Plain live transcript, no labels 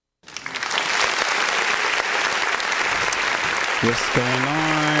What's going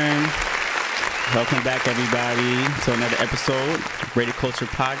on? Welcome back, everybody, to another episode, Rated Culture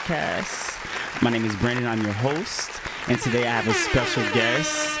Podcast. My name is Brandon. I'm your host, and today I have a special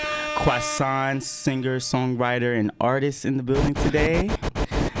guest, Croissant, singer, songwriter, and artist in the building today.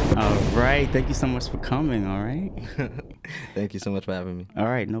 All right, thank you so much for coming. All right. Thank you so much for having me. All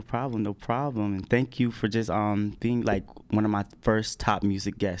right, no problem, and thank you for just being like one of my first top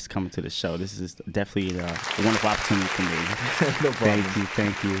music guests coming to the show. This is definitely a wonderful opportunity for me. No problem.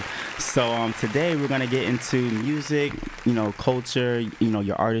 Thank you. So today we're gonna get into music, culture,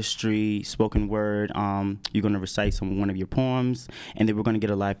 your artistry, spoken word. You're gonna recite one of your poems, and then we're gonna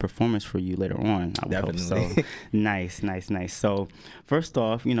get a live performance for you later on. I would Definitely. hope so. Nice. So first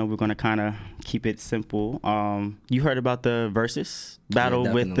off, we're gonna kind of keep it simple. You heard about the versus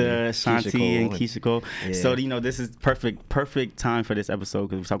battle with Ashanti and Keyshia Cole. Yeah. So this is perfect time for this episode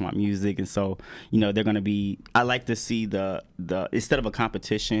because we're talking about music, and so they're gonna be. I like to see the instead of a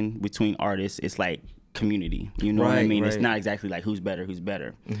competition between artists, it's like community. You know what I mean? Right. It's not exactly like who's better.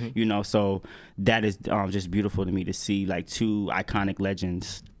 Mm-hmm. So that is just beautiful to me to see like two iconic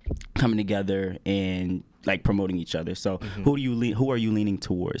legends coming together and like promoting each other. So who are you leaning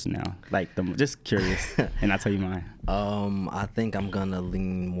towards now? Like just curious, and I'll tell you mine. I think I'm gonna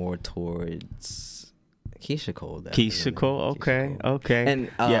lean more towards Keyshia Cole. Keyshia Cole, okay.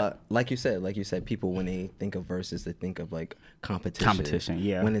 And yeah. like you said, people when they think of verses, they think of like competition.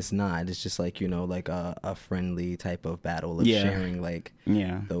 Yeah. When it's not, it's just like like a friendly type of battle of sharing like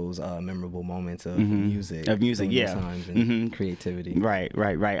those memorable moments of music. Times and creativity. Right.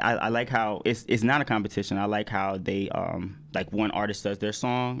 I like how it's not a competition. I like how they like one artist does their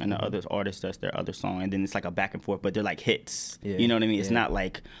song and the other artist does their other song, and then it's like a back and forth, but they're like hits. Yeah. You know what I mean? It's not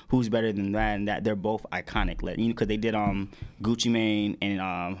like who's better than that, and that they're both iconic. Because they did Gucci Mane and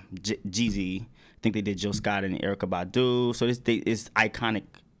Jeezy. I think they did Jill Scott and Erykah Badu. So it's iconic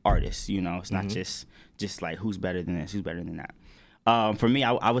artists. It's not just like who's better than this, who's better than that. For me,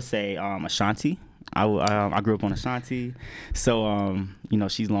 I would say Ashanti. I grew up on Ashanti, so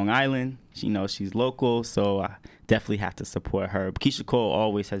she's Long Island. She's local, so I definitely have to support her. But Keyshia Cole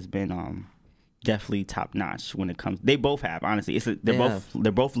always has been definitely top notch when it comes. They both have, honestly.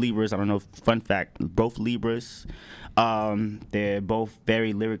 They're both Libras. I don't know. Fun fact: both Libras. They're both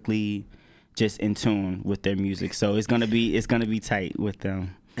very lyrically just in tune with their music, so it's gonna be tight with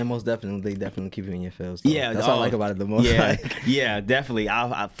them. And most definitely, they definitely keep you in your feels. Yeah, that's what I like about it the most. Yeah, definitely.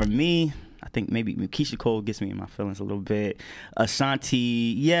 For me, I think maybe Keyshia Cole gets me in my feelings a little bit.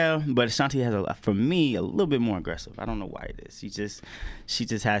 Ashanti, yeah, but Ashanti has for me a little bit more aggressive. I don't know why it is. She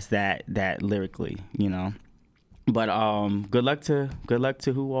just has that lyrically, But good luck to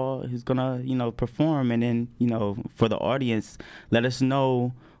who's gonna perform, and then for the audience, let us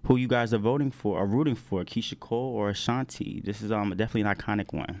know who you guys are voting for or rooting for, Keyshia Cole or Ashanti. This is definitely an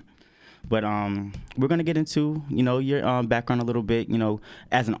iconic one. But we're gonna get into your background a little bit.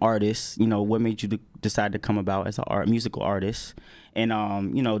 As an artist, what made you decide to come about as a musical artist, and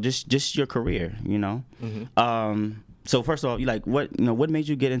just your career. So first of all, what made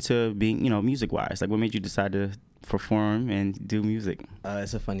you get into being music wise? Like what made you decide to perform and do music?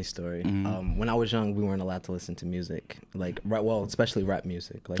 It's a funny story. When I was young, we weren't allowed to listen to music, especially rap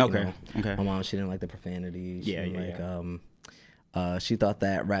music. Okay. My mom, she didn't like the profanity. She thought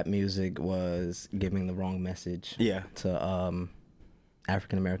that rap music was giving the wrong message to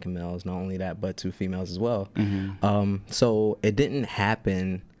African American males. Not only that, but to females as well. So it didn't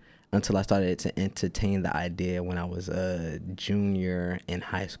happen until I started to entertain the idea when I was a junior in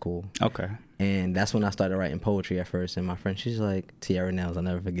high school. Okay. And that's when I started writing poetry at first. And my friend, she's like, Tiara Nails, I'll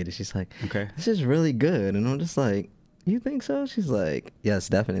never forget it. She's like, okay, this is really good. And I'm just like, you think so? She's like, yes,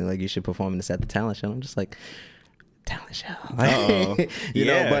 definitely. Like, you should perform this at the talent show. I'm just like, talent show. I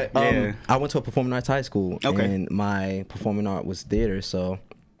went to a performing arts high school. Okay. And my performing art was theater. So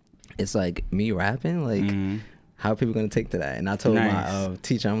it's like me rapping, like, how are people going to take to that? And I told my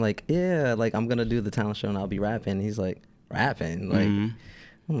teacher, I'm like, yeah, like, I'm going to do the talent show and I'll be rapping. And he's like, rapping? Like,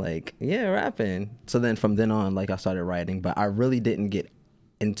 I'm like, yeah, rapping. So then from then on, like, I started writing, but I really didn't get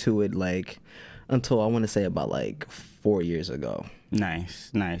into it, like, until I want to say about, like, 4 years ago.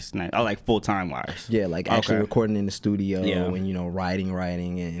 Nice. Oh, like full-time wise? Yeah, like actually recording in the studio and,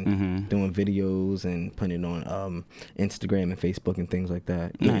 writing and doing videos and putting it on Instagram and Facebook and things like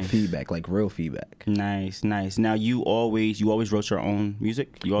that. Getting feedback, like real feedback. Nice. Now, you always wrote your own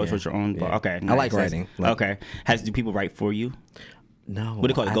music? You always wrote your own? Yeah. Okay. Nice. I like writing. Okay. Do people write for you? No. What do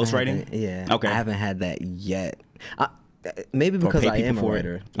you call it? Ghostwriting? Yeah. Okay. I haven't had that yet. Maybe because I am a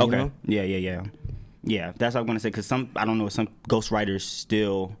writer. Okay. You know? Yeah. Yeah, that's what I'm gonna say. Cause some ghostwriters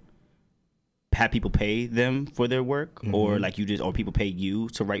still have people pay them for their work, Mm-hmm. or like or people pay you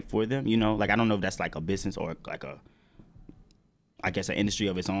to write for them? You know, like I don't know if that's like a business or like I guess an industry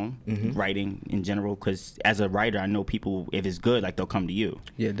of its own, Mm-hmm. writing in general. Because as a writer, I know people, if it's good, like they'll come to you.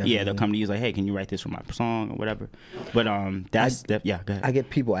 Yeah, definitely. Yeah, they'll come to you like, hey, can you write this for my song or whatever. But yeah, go ahead. I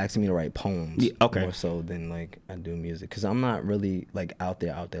get people asking me to write poems. Yeah, okay. More so than like I do music, because I'm not really like out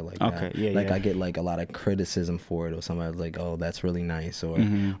there like that. Okay, yeah, Like yeah. I get like a lot of criticism for it, or somebody's like, oh, that's really nice, or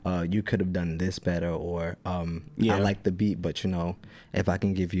you could have done this better, or Yeah. I like the beat, but you know, if I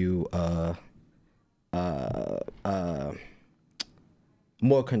can give you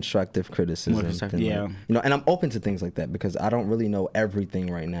more constructive criticism. More constructive, than, yeah. like, you know, and I'm open to things like that because I don't really know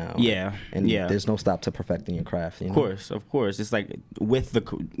everything right now. Yeah, and yeah. there's no stop to perfecting your craft. You know? Of course. It's like with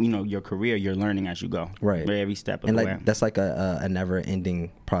your career, you're learning as you go. Right. Every step of And the like way. that's like a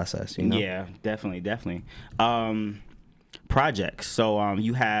never-ending process. You know. Yeah, definitely. Projects. So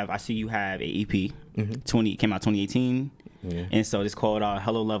I see you have a EP. 20 came out 2018. Yeah. And so it's called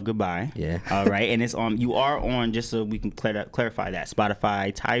Hello Love Goodbye. Yeah. All right. And it's you are on, just so we can clarify that,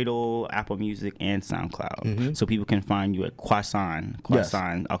 Spotify, Tidal, Apple Music, and SoundCloud. So people can find you at Croissant. Yes.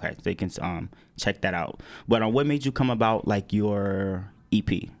 Okay. So they can check that out. But what made you come about like your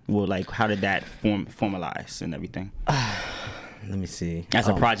EP? Well, like how did that formalize and everything? Let me see. As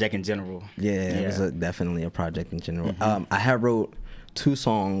a project in general. Yeah, it was definitely a project in general. I had wrote 2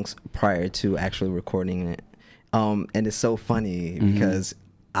 songs prior to actually recording it. And it's so funny because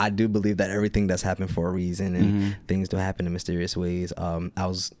I do believe that everything does happen for a reason, and things do happen in mysterious ways. I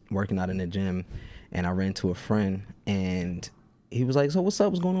was working out in the gym and I ran into a friend and he was like, so what's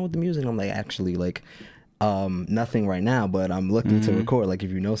up? What's going on with the music? And I'm like, actually, like, nothing right now, but I'm looking to record. Like,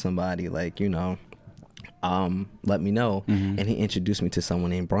 if you know somebody, like, you know, let me know. And he introduced me to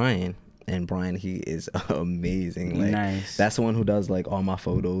someone named Brian. And Brian, he is amazing. Like, nice. That's the one who does like all my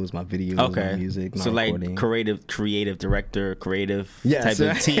photos, my videos, my music, my recording. Like creative director, creative Yes, type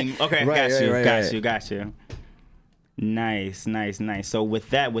right. of team. Okay, got you. Nice. So with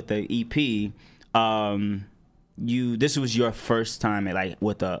the EP, this was your first time at like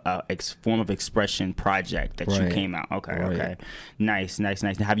with a form of expression project that you came out. Okay. Nice.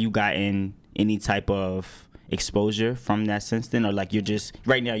 Have you gotten any type of exposure from that since then, or like you're just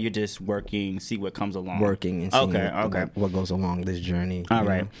working, see what comes along, working and seeing what goes along this journey. All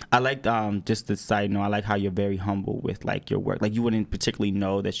right. I like just the side note, I like how you're very humble with like your work. Like you wouldn't particularly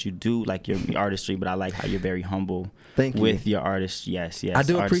know that you do like your artistry, but I like how you're very humble. Thank you. With your artist. Yes I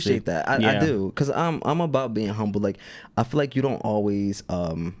do appreciate that. I do, because I'm about being humble. Like I feel like you don't always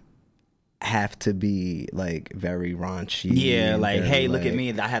have to be like very raunchy. Yeah, like, very, hey, look at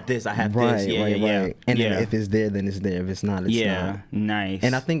me, I have this, I have this. Yeah. And then if it's there, then it's there. If it's not, it's not. Nice.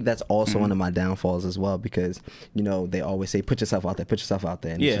 And I think that's also one of my downfalls as well, because, you know, they always say, put yourself out there.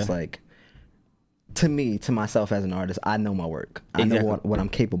 And it's just like, to me, to myself as an artist, I know my work. I know what I'm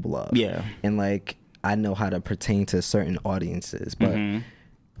capable of. Yeah. And like, I know how to pertain to certain audiences, but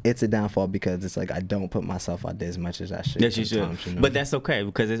it's a downfall because it's like I don't put myself out there as much as I should. Yes, you should. You know? But that's okay,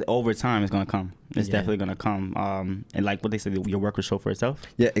 because it's over time. It's gonna come. It's definitely gonna come. And like what they say, your work will show for itself.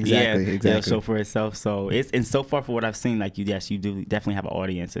 Yeah, exactly. It'll show for itself. So and so far for what I've seen, like you do definitely have an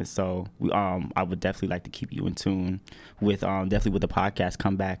audience, and so I would definitely like to keep you in tune with definitely with the podcast.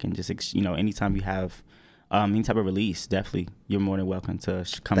 Come back and just anytime you have. Any type of release, definitely, you're more than welcome to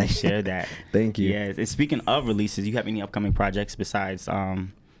come and share that. Thank you. Yeah. And speaking of releases, you have any upcoming projects besides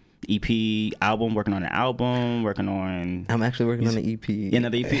EP, album? Working on an album? Working on? I'm actually working on an EP.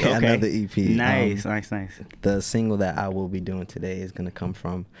 Another EP. Okay. Another EP. Nice. The single that I will be doing today is gonna come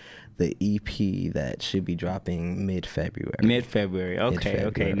from the EP that should be dropping mid-February.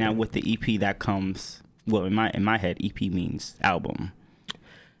 Okay. Now with the EP that comes, well, in my head, EP means album.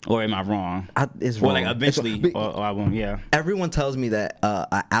 Or am I wrong? It's wrong. Well, like eventually, or album, yeah. Everyone tells me that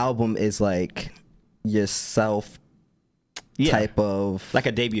an album is like your self type of... Like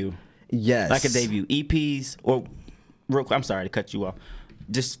a debut. Yes. Like a debut. EPs, or... I'm sorry to cut you off.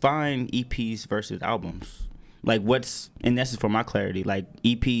 Just find EPs versus albums. Like what's... And this is for my clarity. Like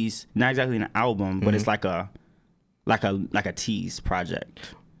EPs, not exactly an album, but it's like a tease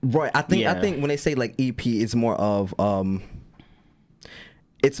project. Right. I think when they say like EP, it's more of...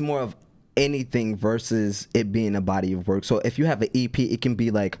 It's more of anything versus it being a body of work. So if you have an EP, it can be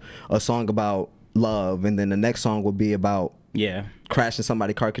like a song about love, and then the next song will be about crashing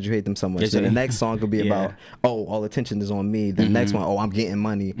somebody's car because you hate them so much. Then the next song could be about, oh, all attention is on me. The next one, oh, I'm getting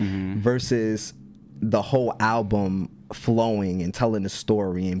money. Versus the whole album flowing and telling a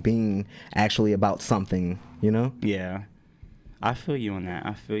story and being actually about something, you know? Yeah. I feel you on that.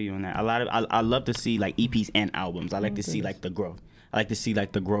 I love to see like EPs and albums. I like to see like the growth. I like to see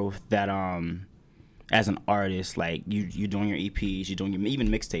like the growth that as an artist, like you doing your EPs, you doing your even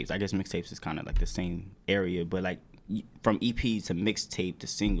mixtapes. I guess mixtapes is kind of like the same area, but like from EP to mixtape to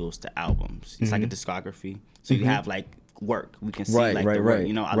singles to albums, it's like a discography. So you have like work. We can see like the work.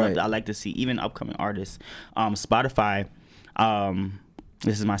 You know, I like to see even upcoming artists. Spotify.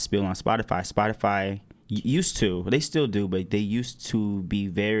 This is my spiel on Spotify. Spotify used to, they still do, but they used to be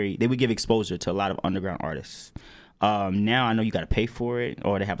they would give exposure to a lot of underground artists. Now I know you got to pay for it,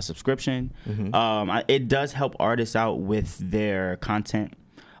 or they have a subscription. It does help artists out with their content,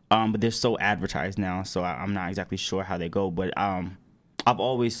 but they're so advertised now, so I'm not exactly sure how they go. But I've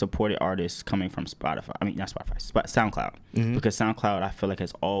always supported artists coming from Spotify. I mean, not Spotify, SoundCloud. Because SoundCloud, I feel like,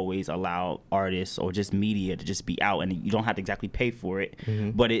 has always allowed artists or just media to just be out, and you don't have to exactly pay for it,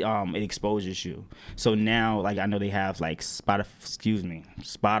 but it exposes you. So now, like, I know they have like Spotify,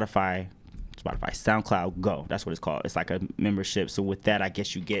 SoundCloud Go. That's what it's called. It's like a membership. So with that, I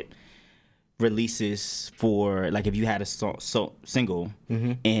guess you get releases for, like, if you had a single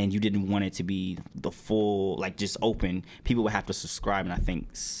and you didn't want it to be the full, like, just open, people would have to subscribe, and I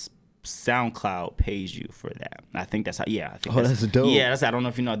think SoundCloud pays you for that. I think that's how. Yeah, I think that's dope. Yeah, I don't know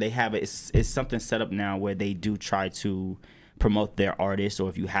if you know, they have it. It's something set up now where they do try to promote their artists, or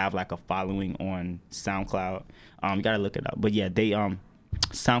if you have like a following on SoundCloud, you gotta look it up. But yeah, they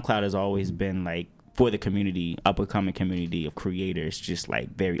SoundCloud has always been like, for the community, up-and-coming community of creators, just like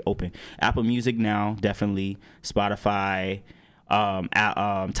very open. Apple Music now, definitely. Spotify,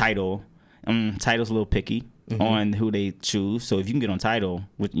 Tidal. Tidal's a little picky on who they choose. So if you can get on Tidal,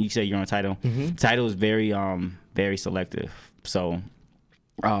 you say you're on Tidal, Tidal is very very selective. So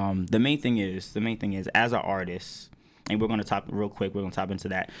the main thing is, as an artist, and we're going to talk real quick, we're going to top into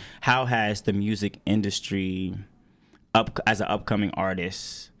that. How has the music industry, as an upcoming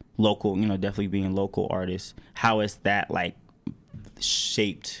artist, local, you know, definitely being local artists, how has that like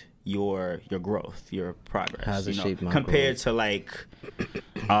shaped your growth, your progress? How's it shaped my compared growth? to like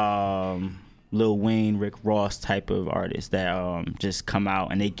Lil Wayne, Rick Ross type of artists that just come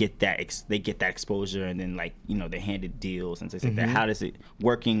out and they get that exposure, and then, like, you know, they're handed deals and things like that. How does it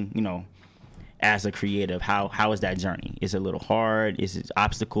working, you know, as a creative, how is that journey? Is it a little hard? Is it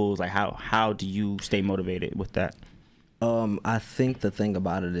obstacles? Like, how do you stay motivated with that? I think the thing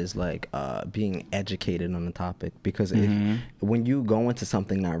about it is like being educated on the topic, because when you go into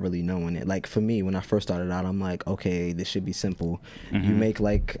something not really knowing it, like for me, when I first started out, I'm like, okay, this should be simple. You make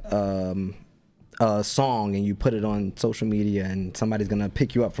like a song and you put it on social media, and somebody's gonna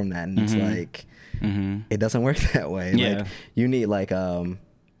pick you up from that, and it's like it doesn't work that way. Yeah. Like, you need like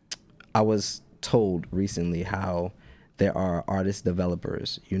I was told recently how there are artist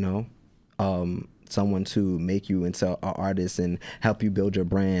developers, you know, someone to make you into an artist and help you build your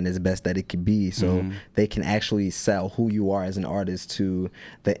brand as best that it could be, so they can actually sell who you are as an artist to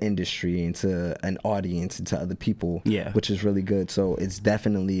the industry and to an audience and to other people, which is really good. So it's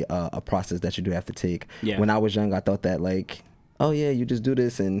definitely a process that you do have to take. When I was young, I thought that like, oh yeah, you just do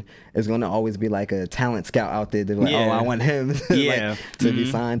this and it's gonna always be like a talent scout out there. They're like, oh, I want him to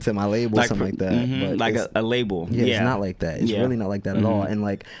be signed to my label, like, something like that. But like a label. It's not like that. It's really not like that at all. And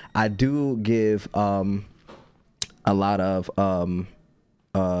like, I do give a lot of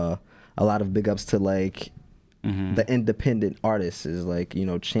big ups to like the independent artists, is like, you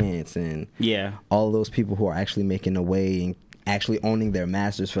know, Chance and all those people who are actually making a way and actually owning their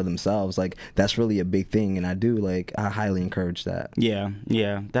masters for themselves. Like, that's really a big thing, and I highly encourage that.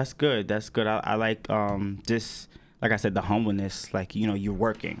 That's good. I like just, like I said, the humbleness. Like, you know, you're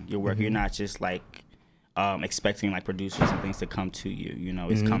working. You're not just like expecting like producers and things to come to you. You know,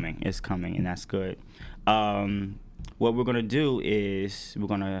 it's coming, and that's good. What we're gonna do is we're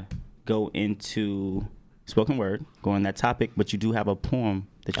gonna go into spoken word, go on that topic, but you do have a poem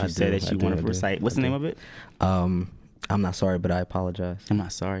that you said that you want to recite. What's the name of it? I'm not sorry, but I apologize. I'm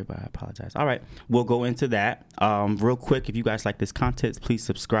not sorry, but I apologize. All right, we'll go into that real quick. If you guys like this content, please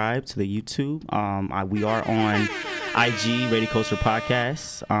subscribe to the YouTube. We are on IG, Radio Coaster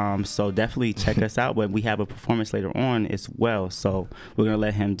Podcast. So definitely check us out. But we have a performance later on as well. So we're gonna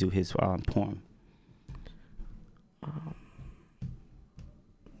let him do his poem.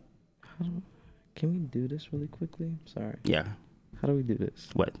 Can we do this really quickly? Sorry. Yeah. How do we do this?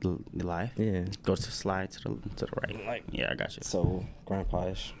 What, live? Yeah. Go to slide to the right. Like, yeah, I got you. So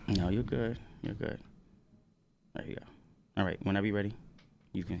grandpa-ish. No, you're good. You're good. There you go. All right. Whenever you're ready,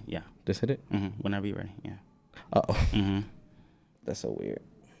 you can. Yeah. Just hit it. Whenever you're ready. Yeah. Uh-oh. That's so weird.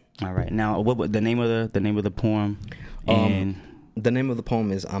 All right. Now, what the name of the poem? And the name of the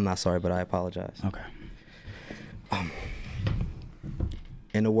poem is "I'm Not Sorry, But I Apologize." Okay.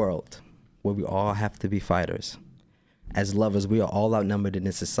 In a world where we all have to be fighters, As lovers, we are all outnumbered in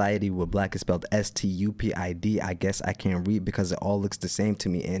a society where black is spelled S-T-U-P-I-D. I guess I can't read because it all looks the same to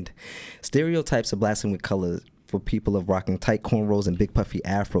me. And stereotypes are blasting with colors for people of rocking tight cornrows and big puffy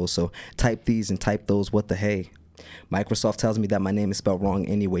afros. So type these and type those, what the hey. Microsoft tells me that my name is spelled wrong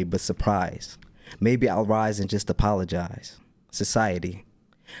anyway, but surprise. Maybe I'll rise and just apologize. Society.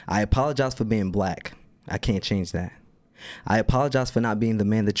 I apologize for being black. I can't change that. I apologize for not being the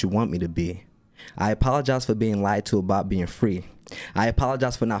man that you want me to be. I apologize for being lied to about being free. I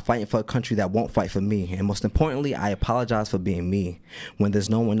apologize for not fighting for a country that won't fight for me. And most importantly, I apologize for being me when there's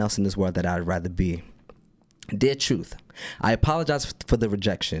no one else in this world that I'd rather be. Dear truth, I apologize for the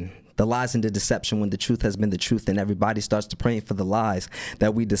rejection, the lies and the deception when the truth has been the truth and everybody starts to praying for the lies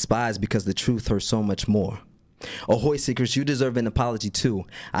that we despise because the truth hurts so much more. Ahoy seekers, you deserve an apology too.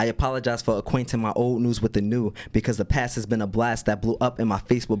 I apologize for acquainting my old news with the new because the past has been a blast that blew up in my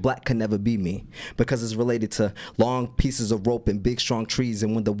face where black could never be me. Because it's related to long pieces of rope and big strong trees,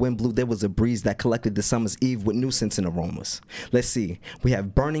 and when the wind blew there was a breeze that collected the summer's eve with nuisance and aromas. Let's see, we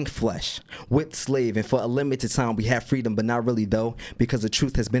have burning flesh, whipped slave, and for a limited time we have freedom, but not really though, because the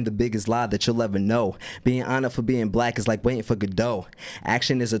truth has been the biggest lie that you'll ever know. Being honored for being black is like waiting for Godot.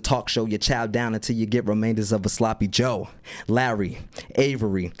 Action is a talk show, you chow down until you get remainders of a sloppy Joe. Larry,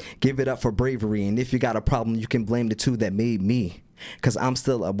 Avery, give it up for bravery, and if you got a problem you can blame the two that made me. Cause I'm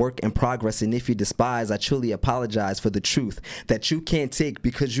still a work in progress, and if you despise, I truly apologize for the truth that you can't take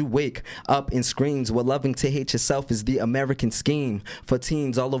because you wake up in screams where loving to hate yourself is the American scheme for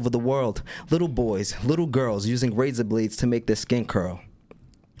teens all over the world. Little boys, little girls using razor blades to make their skin curl.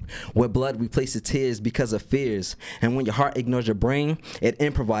 Where blood replaces tears because of fears, and when your heart ignores your brain, it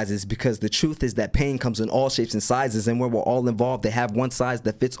improvises, because the truth is that pain comes in all shapes and sizes, and when we're all involved they have one size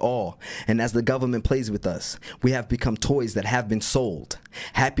that fits all. And as the government plays with us, we have become toys that have been sold,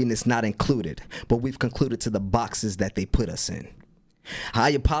 happiness not included, but we've concluded to the boxes that they put us in. I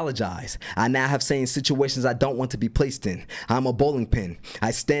apologize. I now have saying situations I don't want to be placed in. I'm a bowling pin.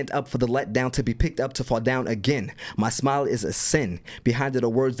 I stand up for the letdown to be picked up to fall down again. My smile is a sin. Behind it are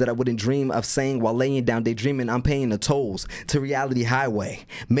words that I wouldn't dream of saying while laying down daydreaming. I'm paying the tolls to reality highway.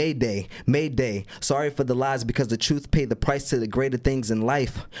 Mayday, mayday. Sorry for the lies because the truth paid the price to the greater things in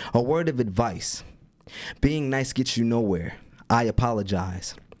life. A word of advice. Being nice gets you nowhere. I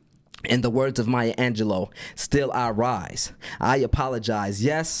apologize. In the words of Maya Angelou, still I rise. I apologize.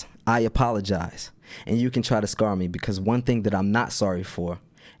 Yes, I apologize. And you can try to scar me, because one thing that I'm not sorry for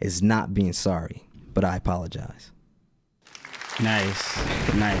is not being sorry. But I apologize.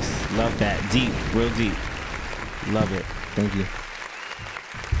 Nice. Nice. Love that. Deep. Real deep. Love it. Thank you.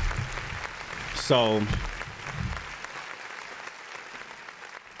 So,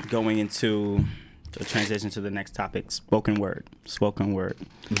 going into the transition to the next topic, spoken word.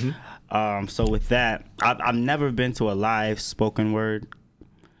 Mm-hmm. So with that, I've never been to a live spoken word,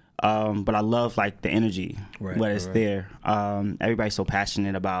 but I love like the energy when it's there. Everybody's so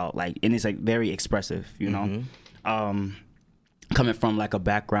passionate about like, and it's like very expressive, you know. Mm-hmm. Coming from like a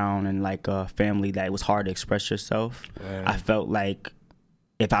background and like a family that it was hard to express yourself, I felt like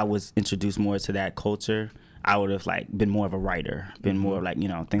if I was introduced more to that culture, I would have like been more of a writer, been more like, you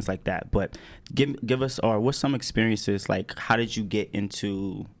know, things like that. But give us, or what's some experiences, like how did you get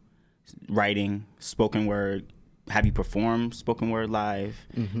into writing spoken word? Have you performed spoken word live?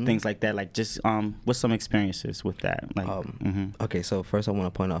 Things like that. Like just what's some experiences with that? Like okay, so first I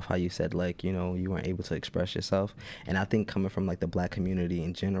want to point off how you said like, you know, you weren't able to express yourself. And I think coming from like the black community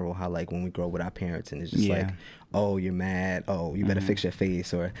in general, how like when we grow up with our parents and it's just like, oh, you're mad, oh, you better fix your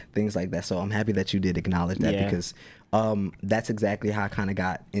face, or things like that. So I'm happy that you did acknowledge that, because that's exactly how I kind of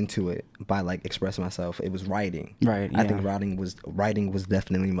got into it, by like expressing myself. It was writing. Right. I think writing was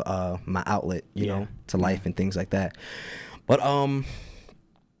definitely my outlet, you know, to life and things like that. But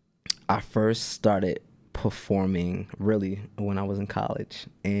I first started performing really when I was in college,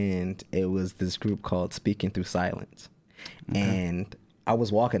 and it was this group called Speaking Through Silence. And I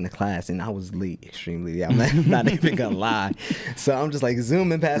was walking to class and I was late, extremely late. I'm not even gonna lie. So I'm just like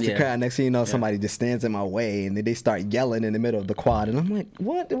zooming past the crowd. Next thing you know, somebody just stands in my way, and then they start yelling in the middle of the quad. And I'm like,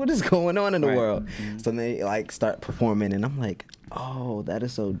 what is going on in the world? So they like start performing, and I'm like, oh, that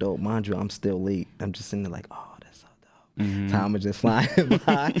is so dope. Mind you, I'm still late. I'm just sitting there like, oh, that's so dope. Time is just flying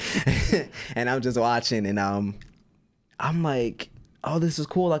by. And I'm just watching, and I'm like, oh, this is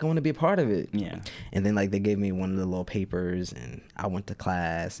cool. Like, I want to be a part of it. Yeah. And then, like, they gave me one of the little papers, and I went to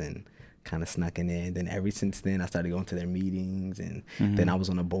class and kind of snuck in. Then ever since then, I started going to their meetings, and then I was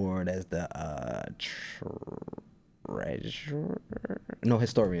on the board as the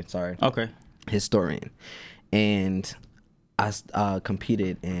historian. Sorry. Okay. Historian. And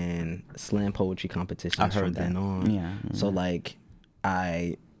competed in slam poetry competitions I've heard from then that. on. Yeah. So like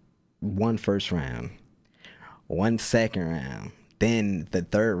I won first round, won second round, then the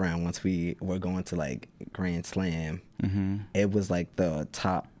third round once we were going to like Grand Slam, it was like the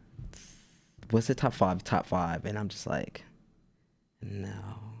top. Was it top five? And I'm just like, no,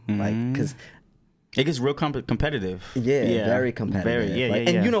 like because. It gets real competitive. Yeah, very competitive. Very,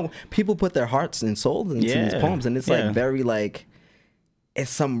 like, and you know, people put their hearts and souls into these poems, and it's like very like, it's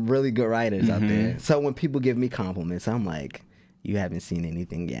some really good writers out there. So when people give me compliments, I'm like, you haven't seen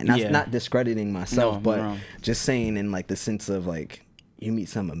anything yet. Not discrediting myself, but just saying in like the sense of like, you meet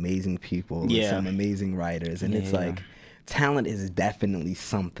some amazing people, and some amazing writers, and it's like, talent is definitely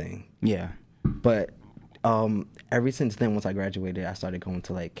something. Yeah. But ever since then, once I graduated, I started going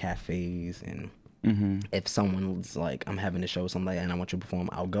to like cafes and. If someone's like, I'm having a show, something like that, and I want you to perform,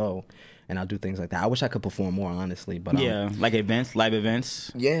 I'll go and I'll do things like that. I wish I could perform more, honestly, but like events, live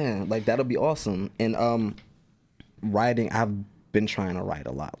events. Yeah, like that'll be awesome. And writing, I've been trying to write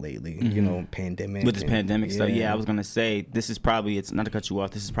a lot lately. You know, pandemic with this pandemic stuff. Yeah, I was gonna say this is probably, it's not to cut you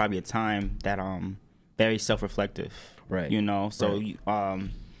off. This is probably a time that very self-reflective. Right. You know, so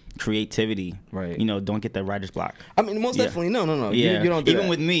creativity, right? You know, don't get that writer's block. I mean, most definitely, no. Yeah, you don't do even that.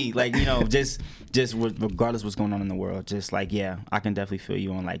 with me, like, you know, just regardless what's going on in the world, just like, I can definitely feel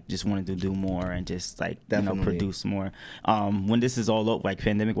you on like just wanting to do more and just like definitely. You know, produce more. When this is all over, like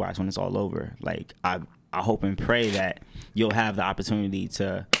pandemic wise, when it's all over, like I hope and pray that you'll have the opportunity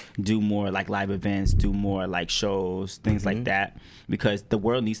to do more like live events, do more like shows, things like that, because the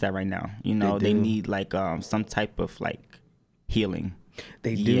world needs that right now. You know, they need like some type of like healing.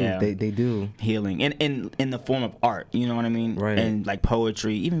 They do. They do healing in the form of art. You know what I mean? Right. And like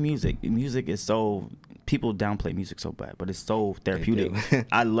poetry, even music. Music is so, people downplay music so bad, but it's so therapeutic.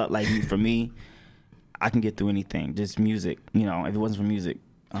 I love, like, for me, I can get through anything. Just music. You know, if it wasn't for music,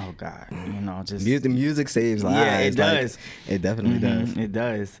 oh God, you know, just music saves lives. Yeah, it does. Like, it definitely does. It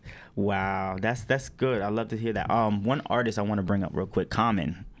does. Wow, that's good. I love to hear that. One artist I want to bring up real quick,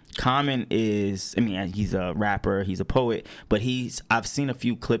 Common. Common is, I mean, he's a rapper, he's a poet, but I've seen a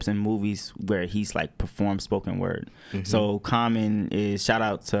few clips in movies where he's like performed spoken word. So Common is, shout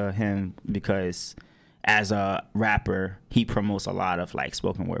out to him, because as a rapper, he promotes a lot of like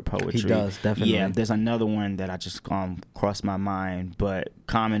spoken word poetry. He does, definitely. Yeah, there's another one that I just crossed my mind, but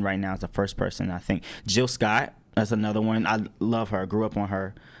Common right now is the first person, I think. Jill Scott, that's another one. I love her, grew up on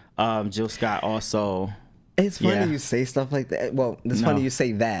her. Jill Scott also. It's funny you say stuff like that. Well, it's funny you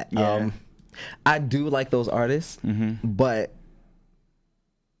say that. Yeah. I do like those artists, but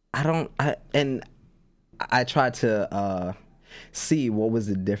I don't. I try to see what was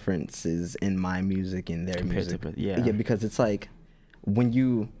the differences in my music and their music. Yeah, because it's like when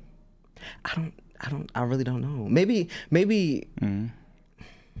you, I really don't know. Maybe.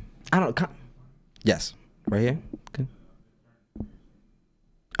 I don't. Yes, right here.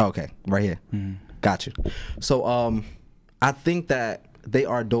 Okay, right here. Got you. So I think that they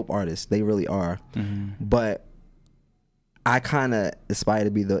are dope artists. They really are. But I kind of aspire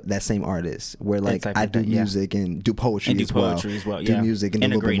to be that same artist where like I do music and do poetry as well. Do music and do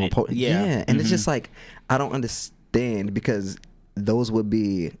a little bit more poetry. Yeah. And it's just like I don't understand, because they would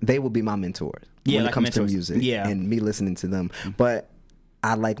be my mentors when it comes to music and me listening to them. But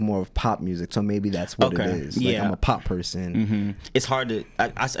I like more of pop music, so maybe that's what it is. Like, I'm a pop person. It's hard to.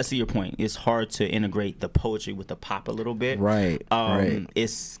 I see your point. It's hard to integrate the poetry with the pop a little bit. Right.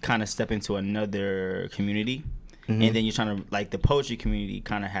 It's kind of step into another community, and then you're trying to, like, the poetry community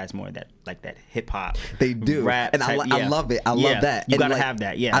kind of has more of that, like, that hip hop. They do, rap, and type, I love it. I love that. You gotta have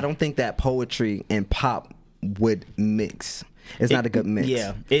that. Yeah. I don't think that poetry and pop would mix. It's not a good mix.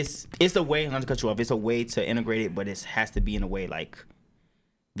 Yeah. It's a way. Not to cut you off. It's a way to integrate it, but it has to be in a way like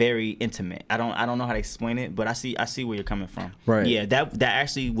very intimate. I don't know how to explain it, but I see where you're coming from. Right. Yeah, that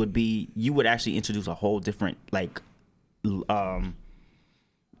actually would be, you would actually introduce a whole different like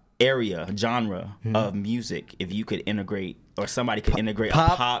genre of music if you could integrate, or somebody could integrate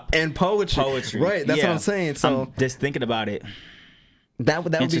pop and poetry. Right, that's what I'm saying. So I'm just thinking about it. That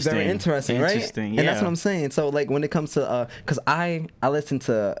would be very interesting, right? Interesting, and that's what I'm saying. So like when it comes to because I listen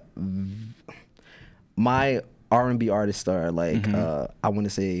to my R&B artists are like I want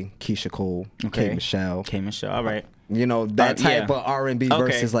to say Keisha Cole, K Michelle, all right. You know, that type of R&B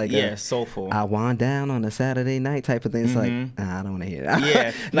versus like soulful. I want down on a Saturday night type of thing. It's like I don't want to hear that.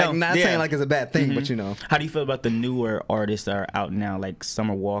 Yeah, like not saying like it's a bad thing, but you know. How do you feel about the newer artists that are out now, like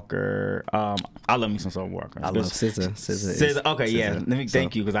Summer Walker? I love me some Summer Walker. I love SZA. SZA. Okay, SZA. Yeah. Let me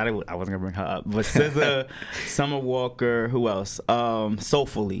thank you, because I wasn't gonna bring her up, but SZA, Summer Walker. Who else?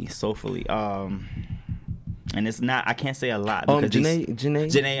 Soulfully. And it's not. I can't say a lot.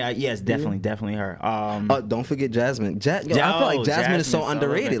 Janae. Yes, definitely her. Don't forget Jasmine. I feel like Jasmine is so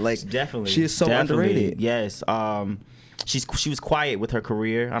underrated. Like definitely, she is so underrated. Yes. She was quiet with her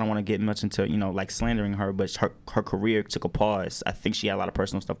career. I don't want to get much into like slandering her, but her career took a pause. I think she had a lot of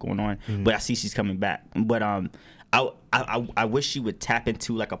personal stuff going on, but I see she's coming back. But I wish she would tap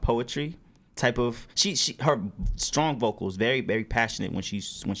into like a poetry type of her strong vocals, very very passionate when she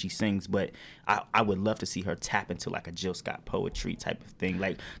sings, but I would love to see her tap into like a Jill Scott poetry type of thing,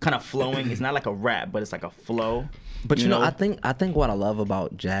 like kind of flowing. It's not like a rap, but it's like a flow. But you know, I think what I love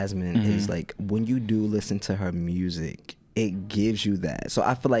about Jasmine is like when you do listen to her music, it gives you that. So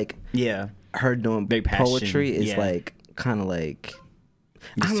I feel like her doing very poetry is like kind of like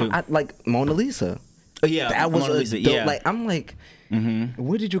I like Mona Lisa. Oh, yeah, that was Mona Lisa, like I'm like,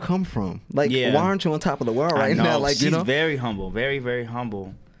 where did you come from? Like, why aren't you on top of the world right now? Like, she's very humble, very very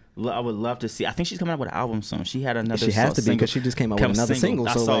humble. I would love to see. I think she's coming out with an album soon. She had another. She has to be because she just came out with another single.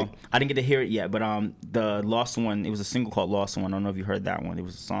 So like, I didn't get to hear it yet, but the Lost One. It was a single called Lost One. I don't know if you heard that one. It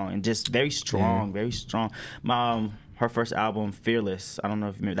was a song and just very strong, very strong. Her first album, Fearless. I don't know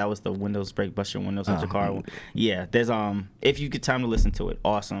if you remember. That was the Windows Break, Bust Your Windows out your car one. Yeah, there's if you get time to listen to it,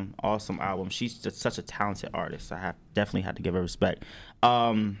 awesome album. She's just such a talented artist. I definitely had to give her respect.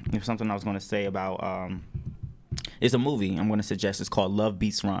 There's something I was going to say about it's a movie I'm going to suggest. It's called Love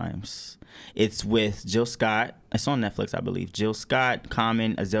Beats Rhymes. It's with Jill Scott. It's on Netflix, I believe. Jill Scott,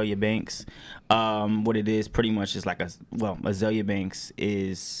 Common, Azealia Banks. What it is pretty much is like Azealia Banks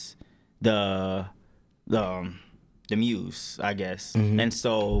is the muse, I guess. And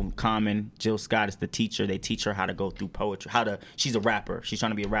so Common, Jill Scott is the teacher. They teach her how to go through poetry. She's a rapper. She's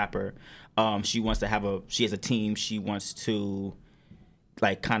trying to be a rapper. She has a team. She wants to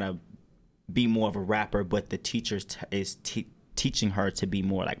like kind of be more of a rapper, but the teacher is teaching her to be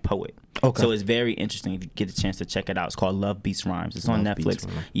more like poet. Okay. So it's very interesting if you get a chance to check it out. It's called Love Beats Rhymes. It's on Netflix.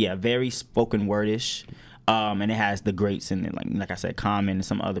 Yeah, very spoken wordish. And it has the greats in it, like I said, Common and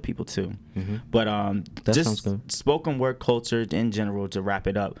some other people too. But that sounds good. Spoken word culture in general, to wrap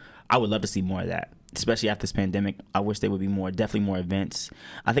it up, I would love to see more of that. Especially after this pandemic, I wish there would be definitely more events.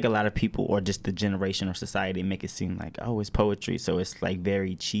 I think a lot of people, or just the generation or society, make it seem like, oh, it's poetry, so it's like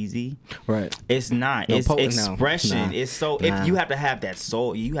very cheesy. Right. It's not. It's expression. It's so. If you have to have that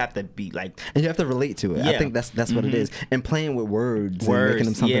soul, you have to be like, and you have to relate to it. Yeah. I think that's what it is. And playing with words and making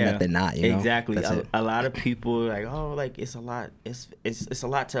them something that they're not. You know? Exactly. A lot of people like, oh, like it's a lot. It's a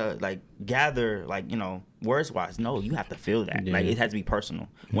lot to like gather, like, words wise. No, you have to feel that. Like it has to be personal.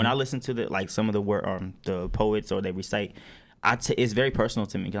 When I listen to some of the poets, or they recite, it's very personal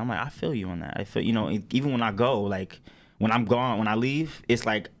to me, because I'm like, I feel you on that. I feel, even when I go, like when I'm gone, when I leave, it's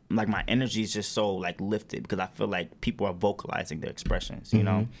like my energy is just so like lifted, because I feel like people are vocalizing their expressions.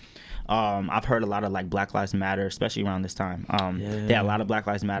 I've heard a lot of like Black Lives Matter, especially around this time. They had a lot of Black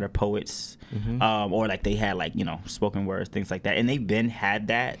Lives Matter poets, or like they had like spoken words, things like that, and they've had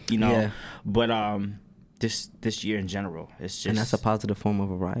that, but this year in general, it's just, and that's a positive form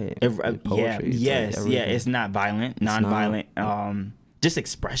of a riot. It's not violent, non-violent. Just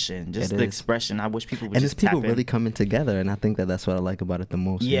expression, the expression. I wish people would. And it's people really coming together, and I think that's what I like about it the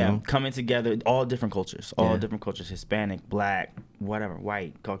most. Yeah, coming together, all different cultures, Hispanic, Black, whatever,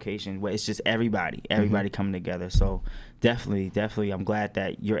 white, Caucasian. It's just everybody coming together. So definitely, I'm glad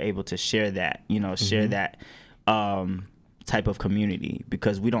that you're able to share that. Share that. Type of community,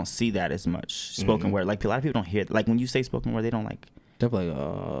 because we don't see that as much spoken word. Like a lot of people don't hear, like when you say spoken word, they don't like. They're like,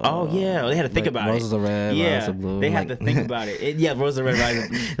 oh yeah, they had to think about it. Roses are red, roses are blue. They had to think about it. Roses are red, roses are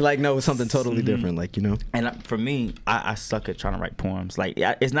blue. Like, no, it's something totally different. Like, And for me, I suck at trying to write poems. Like,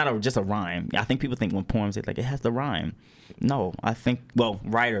 it's not just a rhyme. I think people think when poems, it has the rhyme. No, I think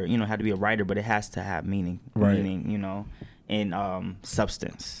writer, had to be a writer, but it has to have meaning, and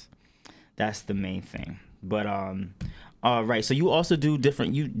substance. That's the main thing. But right. So you also do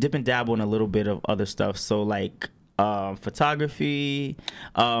you dip and dabble in a little bit of other stuff. So like photography,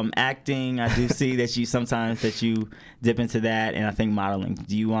 acting. I do see that you dip into that, and I think modeling.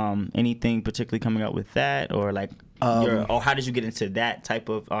 Do you anything particularly coming up with that, or like how did you get into that type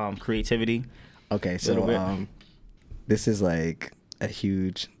of creativity? Okay, so this is like a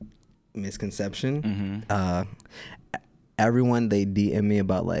huge misconception. Everyone, they DM me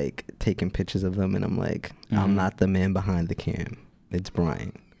about like taking pictures of them, and I'm like, I'm not the man behind the cam. It's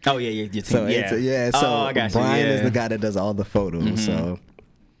Brian. Oh yeah, your team. So I got Brian is the guy that does all the photos. So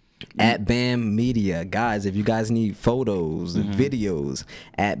At BAM Media, guys. If you guys need photos, videos,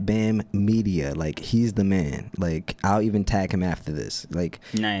 at BAM Media, like he's the man. Like I'll even tag him after this. Like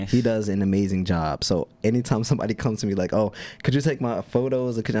nice. He does an amazing job. So anytime somebody comes to me like, "Oh, could you take my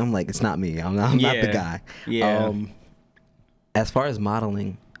photos?" Or I'm like, "It's not me. I'm not the guy." Yeah. As far as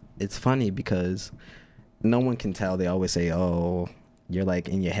modeling, it's funny because no one can tell. They always say, "Oh, you're like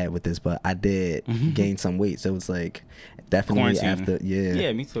in your head with this," but I did gain some weight, so it's like definitely quarantine. after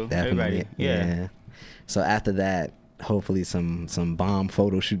me too. definitely Everybody. Yeah. So after that, hopefully some bomb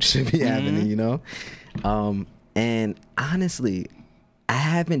photo shoot should be happening, you know. And honestly, I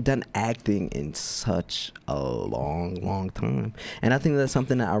haven't done acting in such a long time, and I think that's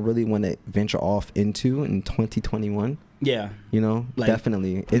something that I really want to venture off into in 2021. Yeah, you know, like,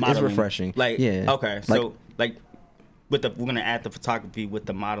 definitely it's refreshing. Like, yeah, okay, so like with we're gonna add the photography with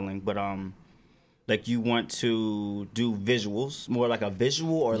the modeling, but like you want to do visuals, more like a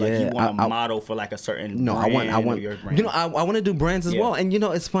visual, or like you want to model for like a certain no brand I want your brand? You know, I want to do brands as well. And you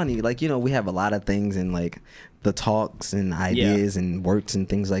know, it's funny, like, you know, we have a lot of things in like the talks and ideas and works and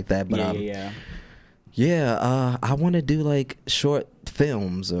things like that, but I want to do like short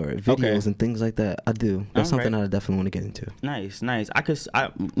films or videos and things like that. I do. That's something that I definitely want to get into. Nice.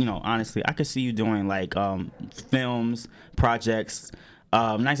 You know, honestly, I could see you doing like films, projects.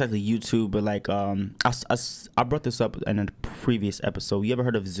 Not exactly YouTube, but like I brought this up in a previous episode. You ever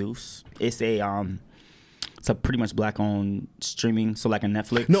heard of Zeus? It's a pretty much black-owned streaming, so like a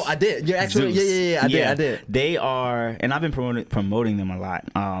Netflix. No, I did. You're actually, I did. They are, and I've been promoting them a lot.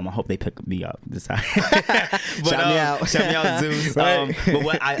 I hope they pick me up this time. Shout me out, Zeus. Right. But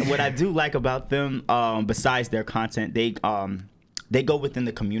what I do like about them, besides their content, they go within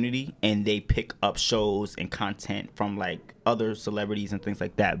the community and they pick up shows and content from like other celebrities and things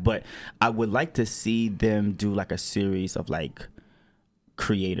like that. But I would like to see them do like a series of like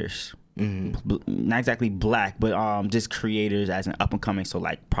creators. Not exactly black, but just creators as an up and coming, so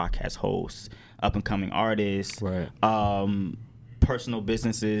like podcast hosts, up and coming artists, right? Personal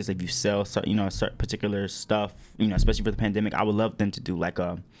businesses. If you sell, you know, certain particular stuff, you know, especially for the pandemic, I would love them to do like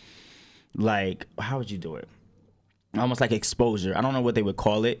how would you do it? Almost like exposure. I don't know what they would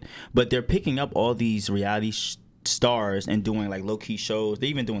call it, but they're picking up all these reality stars and doing like low key shows. They're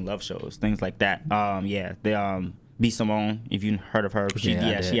even doing love shows, things like that. They B. Simone, if you heard of her, she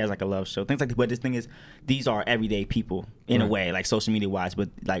has like a love show, things like that. But this thing is, these are everyday people in a way, like social media wise. But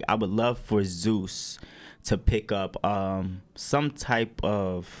like, I would love for Zeus to pick up some type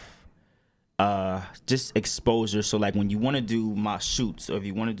of just exposure. So like when you want to do my shoots, or if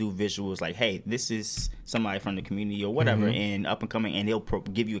you want to do visuals, like, hey, this is somebody from the community or whatever, and up and coming, and they'll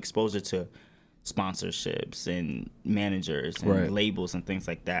give you exposure to sponsorships and managers and labels and things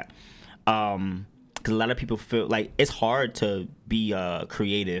like that. Because a lot of people feel like it's hard to be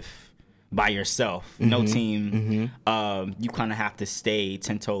creative by yourself, no team. You kind of have to stay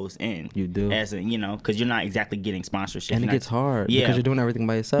 10 toes in. You do, as a, you know, because you're not exactly getting sponsorship, and it gets hard because you're doing everything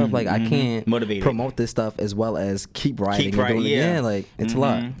by yourself. Like I can't promote this stuff as well as keep writing. Like it's a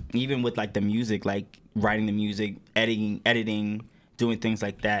lot. Even with like the music, like writing the music, editing, doing things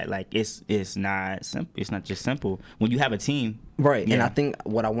like that. Like it's not simple. It's not just simple when you have a team. Right. And I think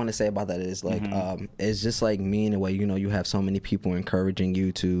what I want to say about that is like it's just like me in a way, you know, you have so many people encouraging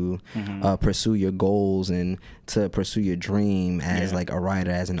you to pursue your goals and to pursue your dream as like a writer,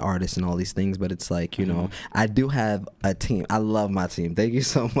 as an artist, and all these things. But it's like, you know, I do have a team. I love my team. Thank you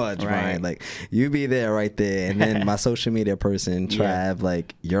so much, Brian. Like you be there right there, and then my social media person, Trav,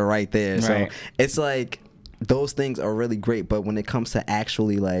 like you're right there. So it's like those things are really great, but when it comes to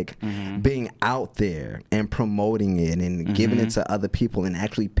actually like being out there and promoting it and giving it to other people and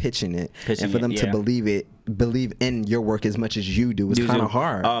actually pitching it and for them to believe in your work as much as you do, it's kind of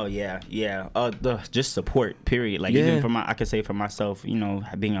hard. Oh yeah. Just support, period. Like even I could say for myself, you know,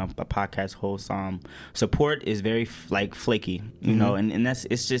 being a podcast host, support is very like flaky, you know, and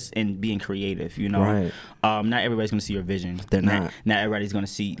it's just in being creative, you know. Not everybody's gonna see your vision. They're not everybody's gonna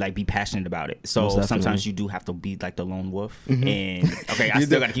see, like, be passionate about it. So sometimes you do have to be like the lone wolf. And I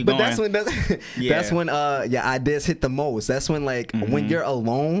still gotta keep going. But that's when your ideas hit the most. That's when like when you're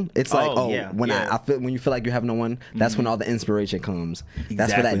alone, it's like I feel when you feel like you have no one, that's when all the inspiration comes.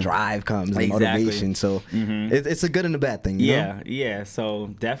 That's where that drive comes, the motivation. So it's a good and a bad thing. You know? Yeah.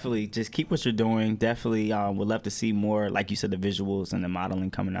 So definitely just keep what you're doing. Definitely would love to see more, like you said, the visuals and the modeling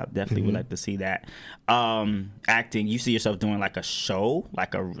coming up. Definitely would like to see that. Acting, you see yourself doing like a show,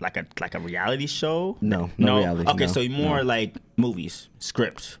 like a reality show? No reality. Okay, so more like movies,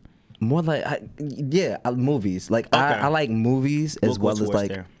 scripts. More like movies. Like I like movies as well as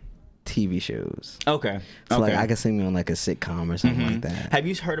like. TV shows. Okay. So okay. like I can see me on like a sitcom or something like that. Have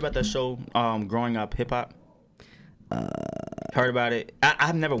you heard about the show Growing Up Hip Hop? Heard about it?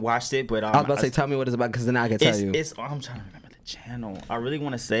 I've never watched it, but I was about to say, tell me what it's about, because then I can tell you. I'm trying to remember the channel. I really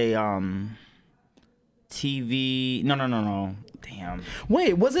want to say TV. No. Damn.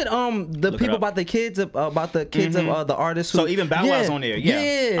 Wait, was it the people about the kids of the artists? Who, so even Bow Wow's on there.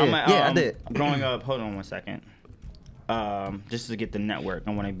 Yeah. I'm like, I did. Growing Up. Hold on one second. Just to get the network,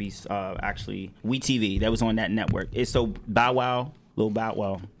 I want to be actually WeTV. That was on that network. It's so Bow Wow. Lil Bow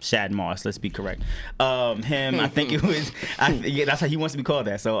Wow, Shad Moss. Let's be correct. Him, I think it was. Yeah, that's how he wants to be called.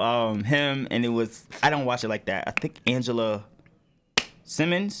 That. So him, and it was. I don't watch it like that. I think Angela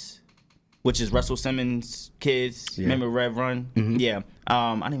Simmons, which is Russell Simmons' kids. Yeah. Remember Rev Run? Mm-hmm. Yeah.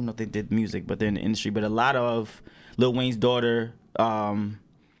 I don't even know if they did music, but they're in the industry. But a lot of Lil Wayne's daughter.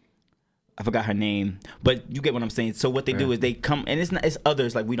 I forgot her name, but you get what I'm saying. So what they do is they come, and it's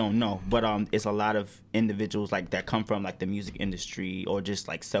others like we don't know, but it's a lot of individuals like that come from like the music industry or just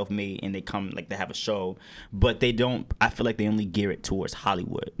like self-made, and they come like they have a show, but they don't. I feel like they only gear it towards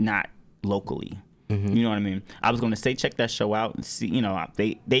Hollywood, not locally. Mm-hmm. You know what I mean? I was gonna say check that show out and see. You know,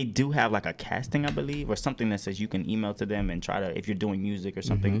 they do have like a casting, I believe, or something that says you can email to them and try to if you're doing music or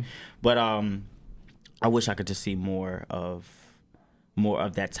something. Mm-hmm. But I wish I could just see more of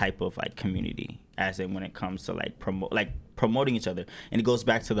that type of like community as in when it comes to like promoting each other. And it goes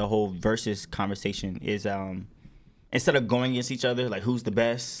back to the whole versus conversation is instead of going against each other like who's the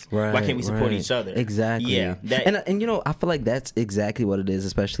best, why can't we support each other? Exactly. Yeah. And you know, I feel like that's exactly what it is,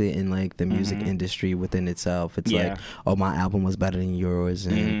 especially in like the music industry within itself. It's like, oh, my album was better than yours,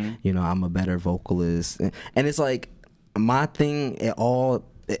 and you know, I'm a better vocalist, and it's like my thing. It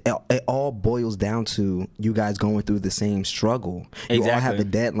all boils down to you guys going through the same struggle. Exactly. You all have a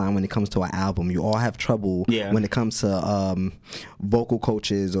deadline when it comes to an album. You all have trouble when it comes to vocal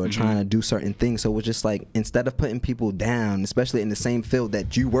coaches or trying to do certain things. So it's just like, instead of putting people down, especially in the same field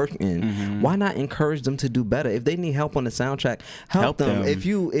that you work in, why not encourage them to do better? If they need help on the soundtrack, help them.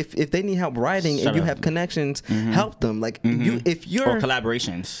 If they need help writing and you have connections, help them. Like if you're or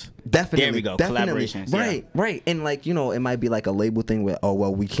collaborations. Definitely. There we go. Definitely. Collaborations. Right. And like, you know, it might be like a label thing where, oh,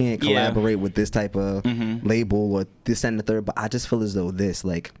 well, we can't collaborate with this type of label or this and the third. But I just feel as though this,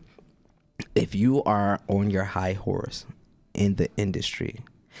 like, if you are on your high horse in the industry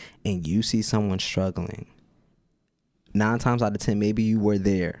and you see someone struggling, 9 times out of 10, maybe you were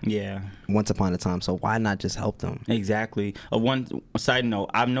there. Yeah. Once upon a time. So why not just help them? Exactly. One side note,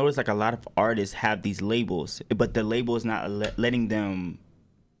 I've noticed like a lot of artists have these labels, but the label is not letting them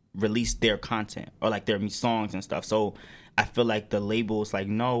release their content or like their songs and stuff. So I feel like the label is like,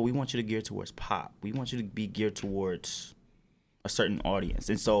 no, we want you to gear towards pop. We want you to be geared towards a certain audience.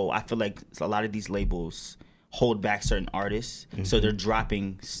 And so I feel like a lot of these labels hold back certain artists. So they're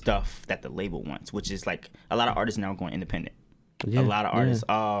dropping stuff that the label wants, which is like a lot of artists now going independent. A lot of artists.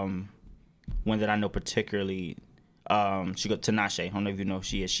 One that I know particularly, she got Tinashe. I don't know if you know who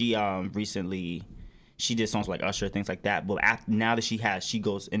she is. She recently, she did songs like Usher, things like that. But now that she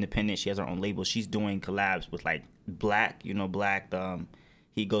goes independent, she has her own label. She's doing collabs with like Black, you know, Black.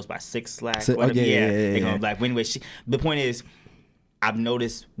 He goes by Six Slack. They go Black. But anyway, the point is, I've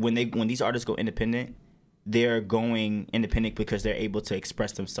noticed when these artists go independent, they're going independent because they're able to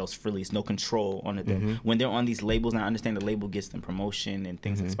express themselves freely. It's no control on them. When they're on these labels, and I understand the label gets them promotion and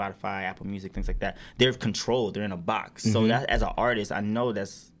things like Spotify, Apple Music, things like that. They're controlled. They're in a box. So that, as an artist, I know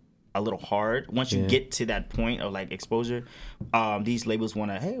that's a little hard. Once you get to that point of like exposure, these labels want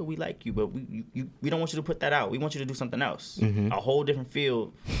to, hey, we like you, but we don't want you to put that out. We want you to do something else, a whole different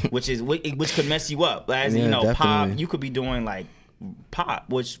field, which could mess you up. As you know, definitely. Pop, you could be doing like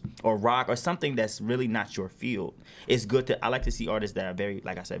pop, or rock, or something that's really not your field. It's good I like to see artists that are very,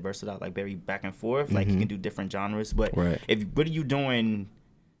 like I said, versatile, like very back and forth. Like you can do different genres. But what are you doing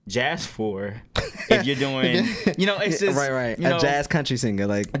jazz for? If you're doing, you know, it's just right. A jazz country singer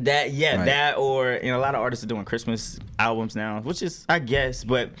like that. That, or a lot of artists are doing Christmas albums now, which is, I guess,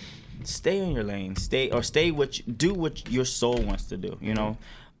 but stay in your lane. Do what your soul wants to do. You know,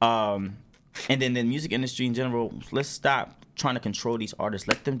 and then the music industry in general. Let's stop trying to control these artists.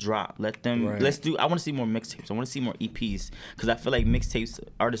 Let them drop. Let them. I want to see more mixtapes. I want to see more EPs, because I feel like mixtapes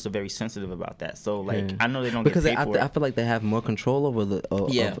artists are very sensitive about that. So like I know they don't get paid for it. I feel like they have more control over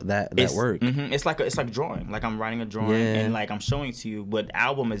of that work. It's like drawing. Like I'm writing a drawing and like I'm showing to you, but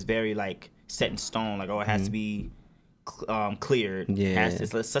album is very like set in stone. Like, oh, it has to be cleared.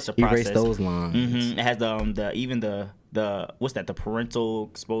 It's such a process. Erase those lines. It has the what's that? The parental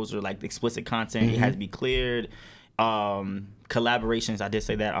exposure, like the explicit content. It has to be cleared. Collaborations, I did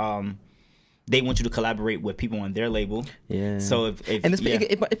say that. they want you to collaborate with people on their label. Yeah. So if and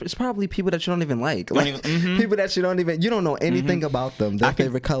it's probably people that you don't even like people that you don't know anything about them, their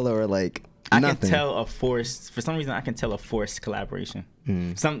favorite color or like nothing. I can tell a forced, for some reason I can tell a forced collaboration.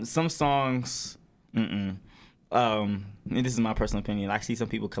 Some songs, and this is my personal opinion, I see some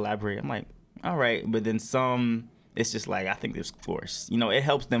people collaborate, I'm like, all right, but then some, it's just like, I think it's forced. You know, it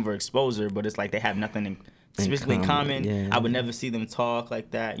helps them for exposure, but it's like they have nothing specifically in common. Yeah. I would never see them talk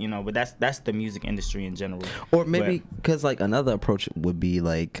like that, you know, but that's the music industry in general. Or maybe because like another approach would be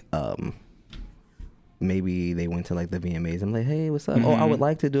like maybe they went to like the VMAs. I'm like, hey, what's up? Oh, I would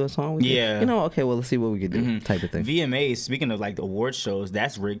like to do a song with you. You know, okay, well, let's see what we could do, type of thing. VMAs, speaking of like the award shows,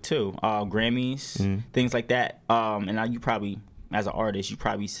 that's rigged too. Grammys, things like that. And now you probably, as an artist, you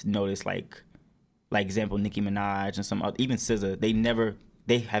probably notice like example, Nicki Minaj and some other, even SZA,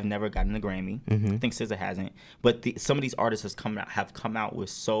 they have never gotten a Grammy. I think SZA hasn't. But some of these artists have come out with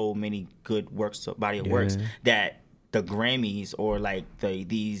so many good body of works that the Grammys or like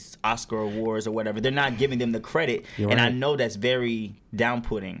these Oscar awards or whatever, they're not giving them the credit. I know that's very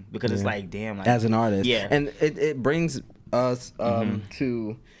down-putting because it's like, damn. Like, as an artist. Yeah. And it brings us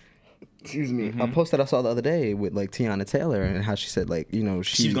to... Excuse me. A post that I saw the other day with like Tiana Taylor and how she said like, you know,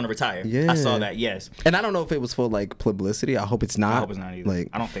 she was going to retire. Yeah, I saw that. Yes. And I don't know if it was for like publicity. I hope it's not. I hope it's not either. Like,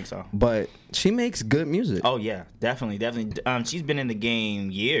 I don't think so. But she makes good music. Oh yeah, definitely. She's been in the game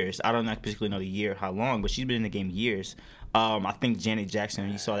years. I don't particularly know the year, how long, but she's been in the game years. I think Janet Jackson,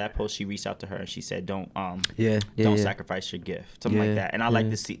 you saw that post, she reached out to her and she said, don't sacrifice your gift, something like that. And I like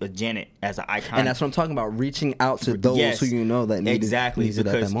to see Janet as an icon. And that's what I'm talking about, reaching out to those who you know that needs it at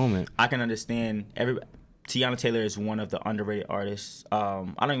that moment. I can understand Tiana Taylor is one of the underrated artists. I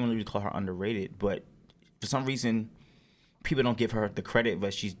don't even really call her underrated, but for some reason people don't give her the credit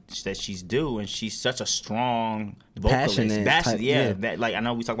that she's due, and she's such a strong vocalist. Passionate, that, like, I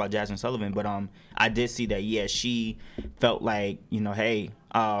know we talk about Jasmine Sullivan, but I did see that. Yeah, she felt like, you know, hey,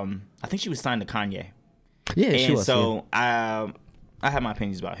 I think she was signed to Kanye. Yeah, and she was. So I have my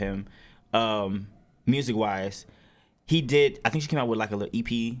opinions about him. Music wise, he did. I think she came out with like a little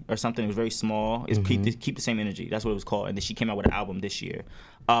EP or something. It was very small. It's keep the same energy. That's what it was called. And then she came out with an album this year.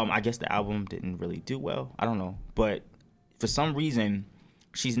 I guess the album didn't really do well. I don't know, but for some reason,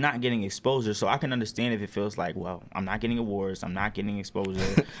 she's not getting exposure. So I can understand if it feels like, well, I'm not getting awards, I'm not getting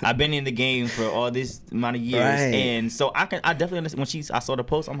exposure. I've been in the game for all this amount of years, and so I definitely understand. When I saw the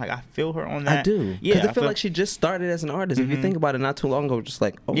post, I'm like, I feel her on that. I do, because I feel like she just started as an artist. If you think about it, not too long ago, just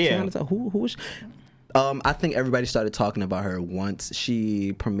like, oh, who was she? I think everybody started talking about her once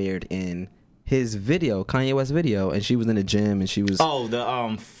she premiered in his video, Kanye West video, and she was in the gym and she was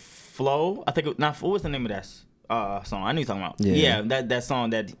the Flow. I think what was the name of that song? I knew you were talking about. Yeah, that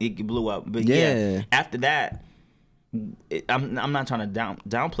song that it blew up. But after that, I'm not trying to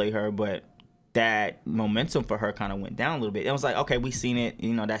downplay her, but that momentum for her kind of went down a little bit. It was like, okay, we seen it,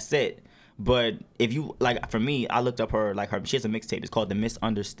 you know, that's it. But if you, like, for me, I looked up her, she has a mixtape. It's called The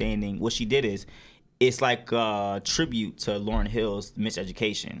Misunderstanding. What she did is, it's like a tribute to Lauryn Hill's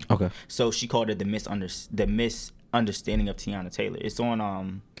Miseducation. Okay. So she called it the Misunderstanding of Tiana Taylor. It's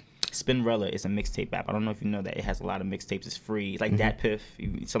on Spinrilla. It's a mixtape app. I don't know if you know that. It has a lot of mixtapes. It's free. It's like Dat Piff,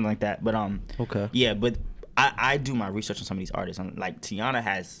 something like that. But yeah. But I do my research on some of these artists. Like, Tiana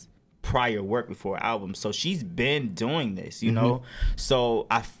has prior work before albums, so she's been doing this, you know. So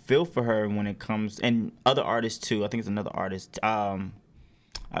I feel for her when it comes, and other artists too. I think it's another artist.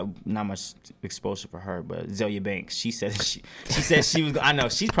 Not much exposure for her, but Zelia Banks. She said she was. I know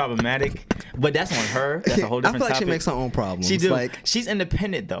she's problematic, but that's on her. That's a whole different topic. I feel like she makes her own problems. She do. She's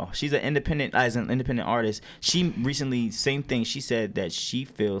independent though. She's an independent artist. She recently, same thing. She said that she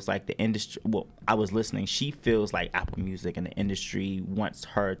feels like the industry. Well, I was listening. She feels like Apple Music and the industry wants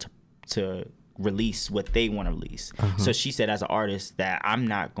her to release what they want to release. So she said, as an artist, that I'm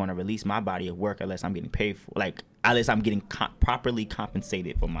not going to release my body of work unless I'm getting paid for, like, unless I'm getting properly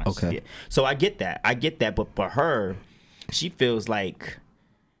compensated for my shit. So I get that, but for her, she feels like,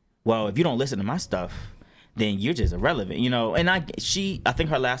 well, if you don't listen to my stuff, then you're just irrelevant, you know. And I think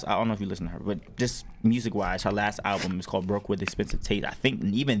her last, I don't know if you listen to her, but just music wise, her last album is called Broke with Expensive Taste. I think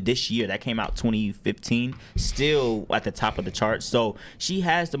even this year, that came out 2015, still at the top of the charts. So she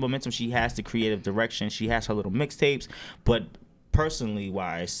has the momentum, she has the creative direction, she has her little mixtapes, but personally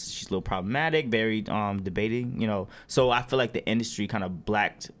wise, she's a little problematic, very debating, you know. So I feel like the industry kind of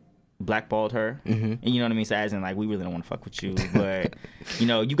blackballed her, and you know what I mean. So as in, like, we really don't want to fuck with you, but you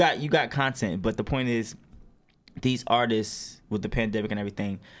know, you got content. But the point is, these artists with the pandemic and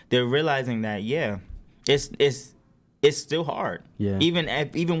everything, they're realizing that it's it's still hard. Yeah.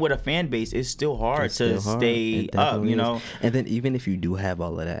 Even with a fan base, it's still hard to stay up, you know. And then even if you do have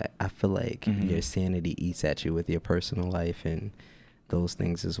all of that, I feel like your sanity eats at you with your personal life and those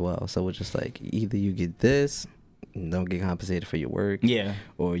things as well. So it's just like either you get this, don't get compensated for your work,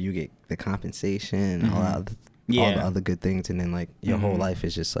 or you get the compensation, all the other good things, and then like your whole life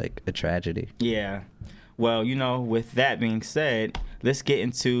is just like a tragedy. Yeah. Well, you know, with that being said, let's get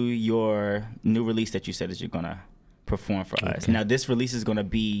into your new release that you said that you're gonna perform for us. Now, this release is gonna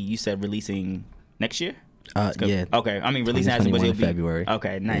be, you said, releasing next year? Yeah. Okay. I mean, releasing as it February.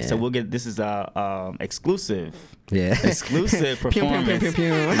 Okay, nice. Yeah. So we'll get, this is a exclusive. Yeah. Exclusive performance. Right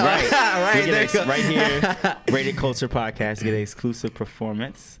there you go. Right here, Rated Culture Podcast, get an exclusive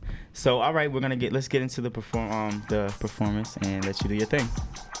performance. So, all right, let's get into the performance and let you do your thing.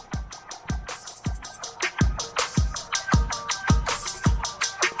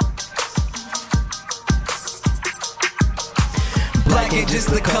 Black ain't just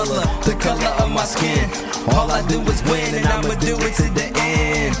the color of my skin. All I do is win, and I'ma do it to the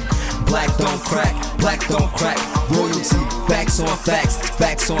end. Black don't crack, royalty, facts on facts,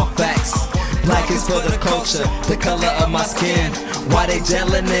 facts on facts. Black is for the culture, the color of my skin. Why they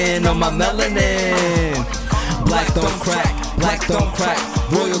gelling in on my melanin? Black don't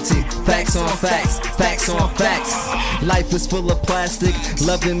crack, royalty, facts on facts, facts on facts. Life is full of plastic,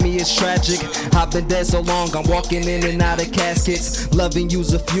 loving me is tragic. I've been dead so long, I'm walking in and out of caskets. Loving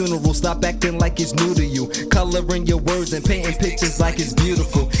you's a funeral, stop acting like it's new to you. Coloring your words and painting pictures like it's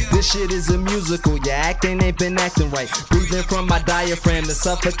beautiful. This shit is a musical, your acting ain't been acting right. Breathing from my diaphragm to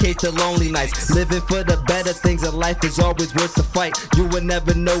suffocate the lonely nights. Living for the better things of life is always worth the fight. You would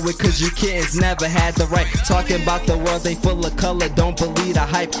never know it cause you kittens never had the right. Talking about the world ain't full of color, don't believe the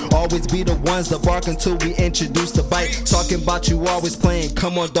hype. Always be the ones that bark until we introduce the bite. Talking about you always playing,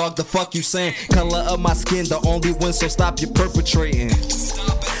 come on dog, the fuck you saying? Color of my skin, the only one, so stop your perpetrating.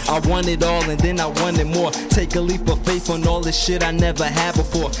 I want it all and then I want it more. Take a leap of faith on all this shit I never had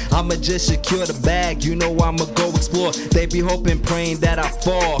before. I'ma just secure the bag, you know I'ma go explore. They be hoping, praying that I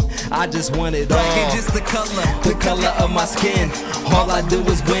fall. I just want it all. Black ain't just the color of my skin. All I do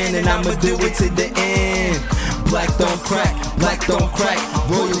is win and I'ma do it to the end. Black don't crack,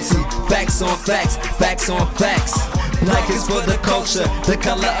 royalty, facts on facts, facts on facts. Black is for the culture, the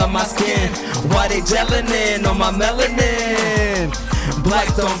color of my skin. Why they gelling in on my melanin?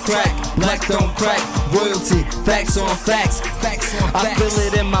 Black don't crack, royalty, facts on facts, facts on facts. I feel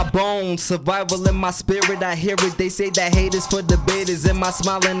it in my bones, survival in my spirit, I hear it. They say that hate is for debaters. In my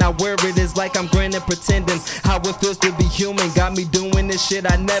smiling, I wear it. It's like I'm grinning, pretending how it feels to be human. Got me doing this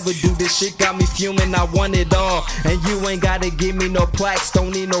shit I never do. This shit got me fuming. I want it all, and you ain't gotta give me no plaques.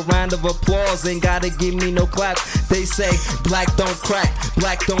 Don't need no round of applause, ain't gotta give me no claps. They say black don't crack,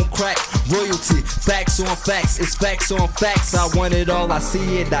 royalty, facts on facts. It's facts on facts. I want it all, I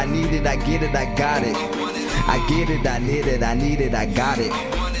see it, I need it, I get it, I got it. I get it, I need it, I need it, I got it.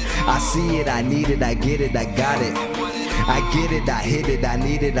 I see it, I need it, I get it, I got it. I get it, I hit it, I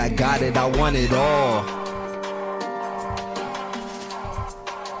need it, I got it. I want it all.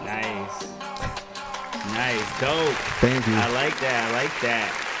 Nice, dope. Thank you. I like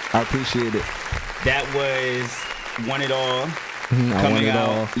that. I appreciate it. That was Want It All. Coming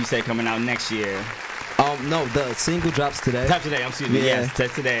out. You said coming out next year. No, the single drops today. Excuse me. Yeah. Yes,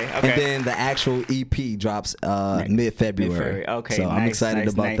 that's today. Okay. And then the actual EP drops mid-February. Okay, so I'm excited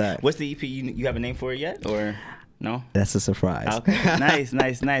about that. What's the EP? You have a name for it yet, or no? That's a surprise. Okay,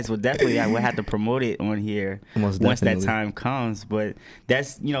 nice. Well, definitely I will have to promote it on here once that time comes. But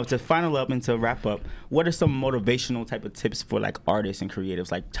that's, to final up and to wrap up. What are some motivational type of tips for like artists and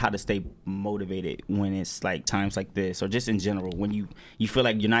creatives, like how to stay motivated when it's like times like this, or just in general when you feel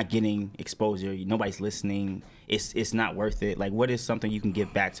like you're not getting exposure, nobody's listening, it's not worth it? Like, what is something you can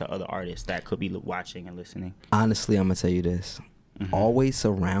give back to other artists that could be watching and listening? Honestly, I'm gonna tell you this: always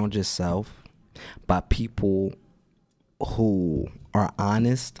surround yourself by people who are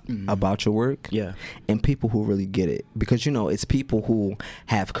honest about your work, and people who really get it, because it's people who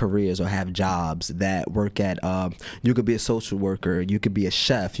have careers or have jobs that work at you could be a social worker, you could be a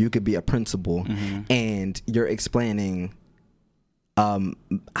chef, you could be a principal, and you're explaining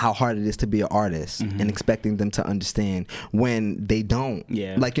how hard it is to be an artist and expecting them to understand when they don't.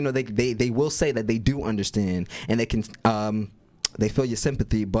 Like, they will say that they do understand and they can they feel your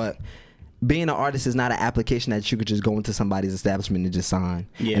sympathy, but being an artist is not an application that you could just go into somebody's establishment and just sign.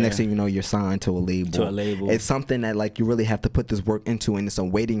 Yeah. And next thing you know, you're signed to a label. To a label. It's something that like you really have to put this work into, and it's a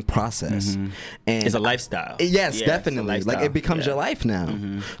waiting process. And It's a lifestyle. Yes, Yeah, definitely. it's a Like it becomes lifestyle. your life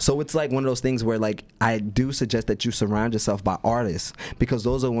now. So it's like one of those things where like I do suggest that you surround yourself by artists, because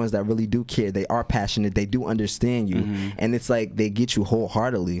those are the ones that really do care. They are passionate. They do understand you, and it's like they get you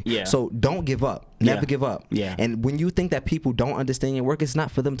wholeheartedly. Yeah. So don't give up. Never Yeah. give up. Yeah. And when you think that people don't understand your work, it's not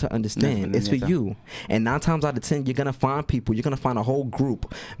for them to understand. It's for you. And 9 times out of 10, you're gonna find people. You're gonna find a whole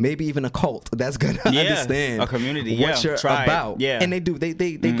group, maybe even a cult that's gonna Yeah, understand a community, what yeah, you're tribe, about. yeah. And they do. They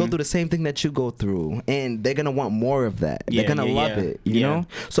go through the same thing that you go through, and they're gonna want more of that. Yeah, They're gonna yeah, love yeah. it. You Yeah. know.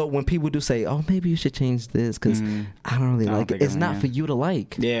 So when people do say, "Oh, maybe you should change this," because I don't really I don't like it. think It's I not am. for you to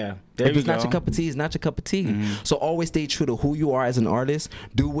like. Yeah. There If you it's not go. your cup of tea, it's not your cup of tea. So always stay true to who you are as an artist.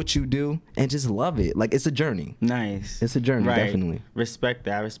 Do what you do, and just love it. Like it's a journey. Nice. It's a journey, Right. definitely. Respect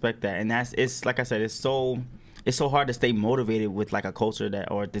that. Respect that. And it's like I said, it's so hard to stay motivated with like a culture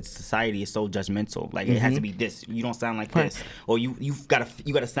that, or the society is so judgmental. Like it has to be this. You don't sound like this, or you've got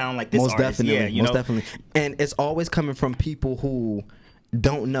to sound like this Most artist. definitely, Yeah, you most know? definitely. And it's always coming from people who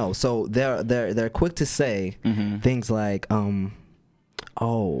don't know. So they're quick to say things like,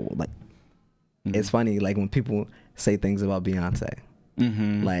 oh, like it's funny. Like when people say things about Beyonce.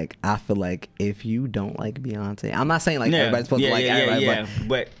 Like I feel like if you don't like Beyonce, I'm not saying like everybody's supposed to like everybody,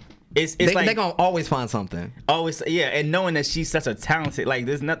 but it's they, like they're gonna always find something. always, yeah, and knowing that she's such a talented, like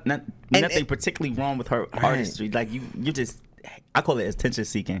there's nothing particularly wrong with her artistry. Like you just, I call it attention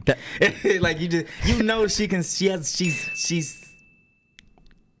seeking. Like you know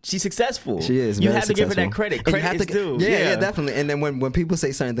she's successful. She is. You very have to give her that successful. credit. And you Credit have is to, due. yeah, definitely. And then when people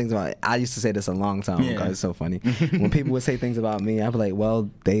say certain things about it, I used to say this a long time ago. Yeah. It's so funny. When people would say things about me, I'd be like, well,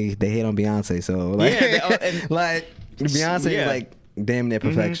 they hate on Beyonce, so like, like Beyonce is like damn near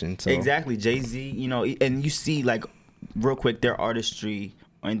perfection. So Exactly. Jay-Z, you know, and you see like real quick their artistry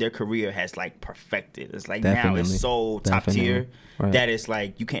and their career has like perfected. It's like now Definitely. it's so top Definitely. tier Right. that it's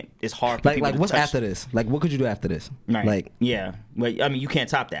like you can't. It's hard for like people to what's touch. after this? Like what could you do after this? Right. Like yeah. Well, I mean, you can't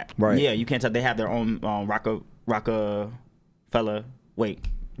top that. Right. Yeah, you can't top. They have their own Roc-A-Fella. Wait,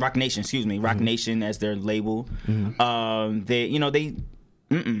 Roc Nation. Excuse me, Roc Nation as their label. They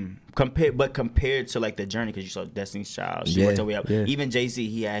compared to like the journey, because you saw Destiny's Child, she worked her way up. Yeah. Even Jay-Z,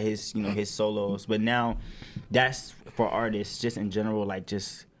 he had his his solos, but now that's for artists just in general. Like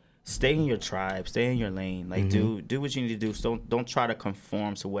just stay in your tribe, stay in your lane. Like do what you need to do. So don't try to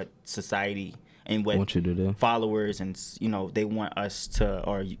conform to what society and what Want you to do. followers and they want us to,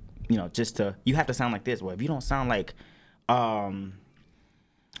 or just to, you have to sound like this. Well, if you don't sound like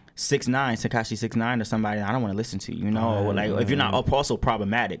 6ix9ine, Tekashi 6ix9ine or somebody, I don't want to listen to you. Or like if you're not also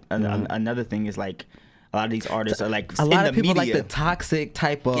problematic. Another thing is like a lot of these artists are like a lot in of the people media. like the toxic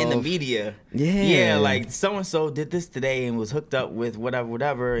type of In the media, Yeah. like so and so did this today and was hooked up with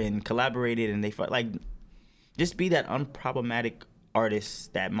whatever, and collaborated, and they felt like just be that unproblematic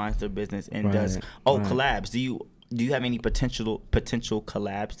artist that minds their business and does collabs. Do you have any potential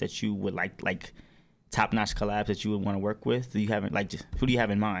collabs that you would like top notch collabs that you would want to work with? Do you have who do you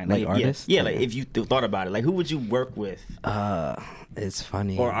have in mind? Like artists? Yeah, like if you thought about it, like who would you work with? It's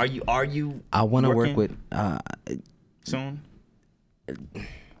funny. Or are you I want to work with soon?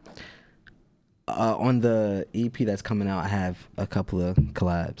 on the EP that's coming out, I have a couple of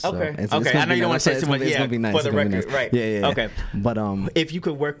collabs. So Okay. it's Okay. gonna I know be you don't nice. want to say too much. It's Yeah, gonna be nice. for the It's gonna be record, nice. right? Yeah. Okay. But If you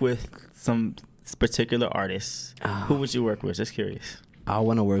could work with some particular artists, who would you work with? Just curious. I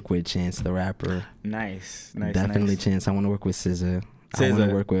want to work with Chance the Rapper. Nice. Definitely nice. Chance. I want to work with SZA. I want SZA.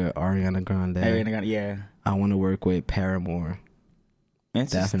 to work with Ariana Grande. Yeah. I want to work with Paramore.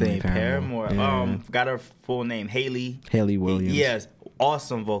 Interesting. Definitely Paramore. Paramore. Yeah. Got her full name, Haley Williams. Yes.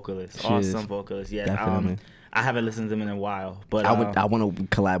 Awesome vocalist. She Awesome is. vocalist. Yeah. Definitely. I haven't listened to them in a while, but I want to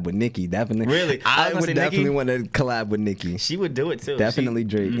collab with Nicki. Definitely. Really? I was gonna would say definitely Nicki. want to collab with Nicki. She would do it too. Definitely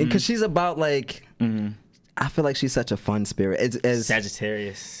Drake, because she's about like. I feel like she's such a fun spirit. It's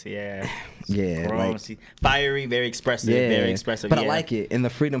Sagittarius. Yeah. Yeah, Grown. like- She fiery, very expressive. Very expressive. But yeah. I like it, and the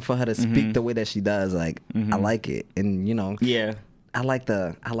freedom for her to speak the way that she does. Like I like it, and Yeah. I like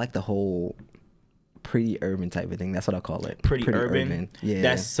the whole pretty urban type of thing. That's what I call it. Pretty urban. Yeah.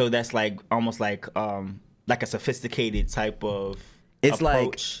 That's like almost like a sophisticated type of It's like-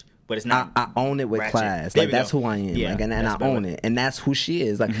 approach, but it's not. I own it with ratchet. class. There Like we that's go. who I am. Yeah, like, and that's I better. own it, and that's who she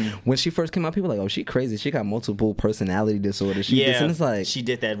is. Like when she first came out, people were like, oh, she crazy. She got multiple personality disorder. She this, and it's like she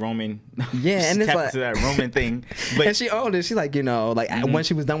did that Roman. Yeah, and she it's tapped like into that Roman thing. But and she owned it. She's like, you know, like when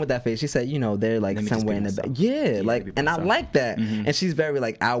she was done with that phase, she said, you know, they're like Let me just somewhere be in the myself. back. Yeah, like, be and I myself. like that. And she's very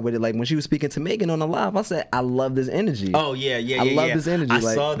like out with it. Like when she was speaking to Megan on the live, I said, I love this energy. oh yeah, I love this energy. I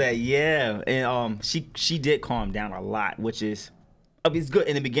like, saw that. Yeah, and she did calm down a lot, which is. It's good.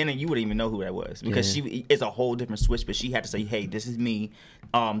 In the beginning, you wouldn't even know who that was because it's a whole different switch. But she had to say, "Hey, this is me."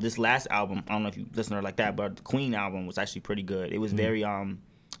 This last album, I don't know if you listen to her like that, but the Queen album was actually pretty good. It was very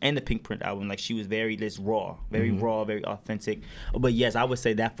and the Pink Print album, like she was very raw, very authentic. But yes, I would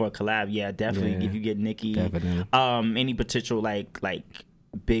say that for a collab, yeah, definitely. Yeah. If you get Nicki, Definitely. any potential like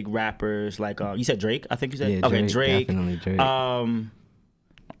big rappers, like you said Drake, I think you said. Yeah, Okay, Drake. definitely Drake.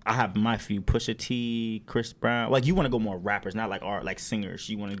 I have my few: Pusha T, Chris Brown. Like you want to go more rappers, not like art, like singers.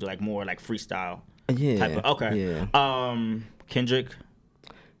 You want to do like more like freestyle. Yeah. Type of, okay. Yeah. Kendrick.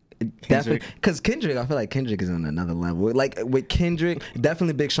 Definitely, because Kendrick, I feel like Kendrick is on another level. Like with Kendrick,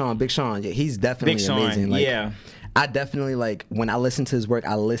 definitely Big Sean. Yeah, he's definitely Big Sean, amazing. Like, yeah. I definitely like when I listen to his work,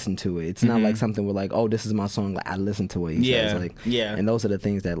 I listen to it. It's not like something where like, oh, this is my song. Like I listen to what he says. Like, and those are the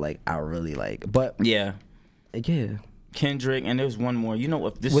things that like I really like. But yeah, Kendrick, and there's one more. You know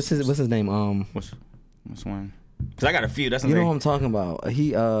what? This what's his name? What's one? Because I got a few. That's you know what I'm talking about.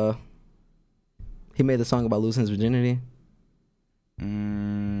 He made the song about losing his virginity.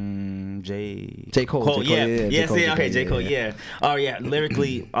 J. Cole. J. Cole. Yeah. Oh yeah.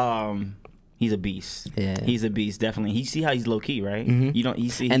 Lyrically, he's a beast. Yeah. He's a beast. Definitely. You see how he's low key, right? You don't. You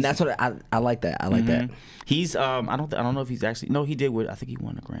see. And that's what I like. That I like that. He's I don't know if he's actually he did I think he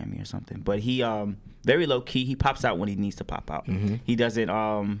won a Grammy or something. But he very low key. He pops out when he needs to pop out. He doesn't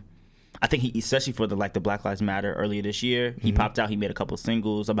I think he, especially for the Black Lives Matter earlier this year, he popped out. He made a couple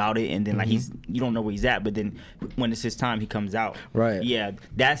singles about it, and then like you don't know where he's at, but then when it's his time, he comes out. Right. Yeah,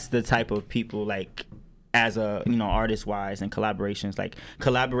 that's the type of people like as a artist wise and collaborations, like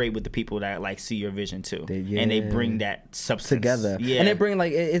collaborate with the people that like see your vision too, and they bring that substance together. Yeah, and they bring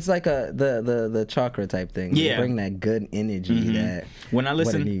like it's like the chakra type thing. Yeah, they bring that good energy that when I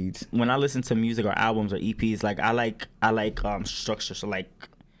listen what it needs. When I listen to music or albums or EPs, like I like structure. So like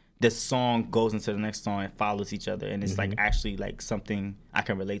this song goes into the next song and follows each other, and it's like actually like something I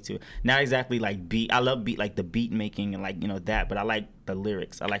can relate to. Not exactly like beat. I love beat, like the beat making and like that, but I like the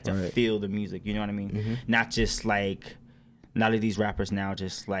lyrics. I like to feel the music. You know what I mean? Not just like none of these rappers now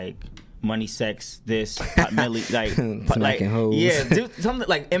just like money, sex, this, like hoes. Yeah, do something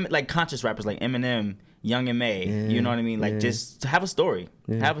like conscious rappers like Eminem, Young M.A. You know what I mean? Like just have a story.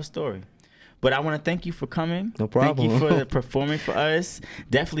 Have a story. But I want to thank you for coming. No problem. Thank you for performing for us.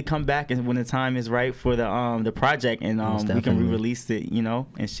 Definitely come back and when the time is right for the project, and we can re-release it,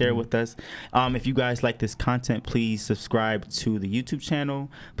 and share it with us. If you guys like this content, please subscribe to the YouTube channel.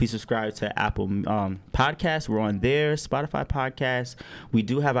 Please subscribe to Apple Podcasts. We're on there. Spotify Podcasts. We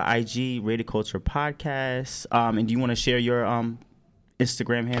do have an IG, Rated Culture Podcast. And do you want to share your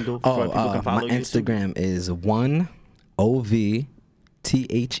Instagram handle for people can follow my you? Instagram is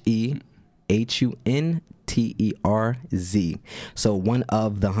 1OVTHEHUNTERZ. So One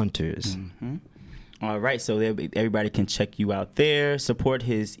of the Hunters. All right, so everybody can check you out there. Support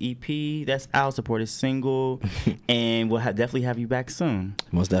his EP that's out. Support his single, and we'll definitely have you back soon.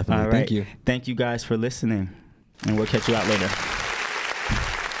 Most definitely. All right. Thank you. Thank you guys for listening, and we'll catch you out later.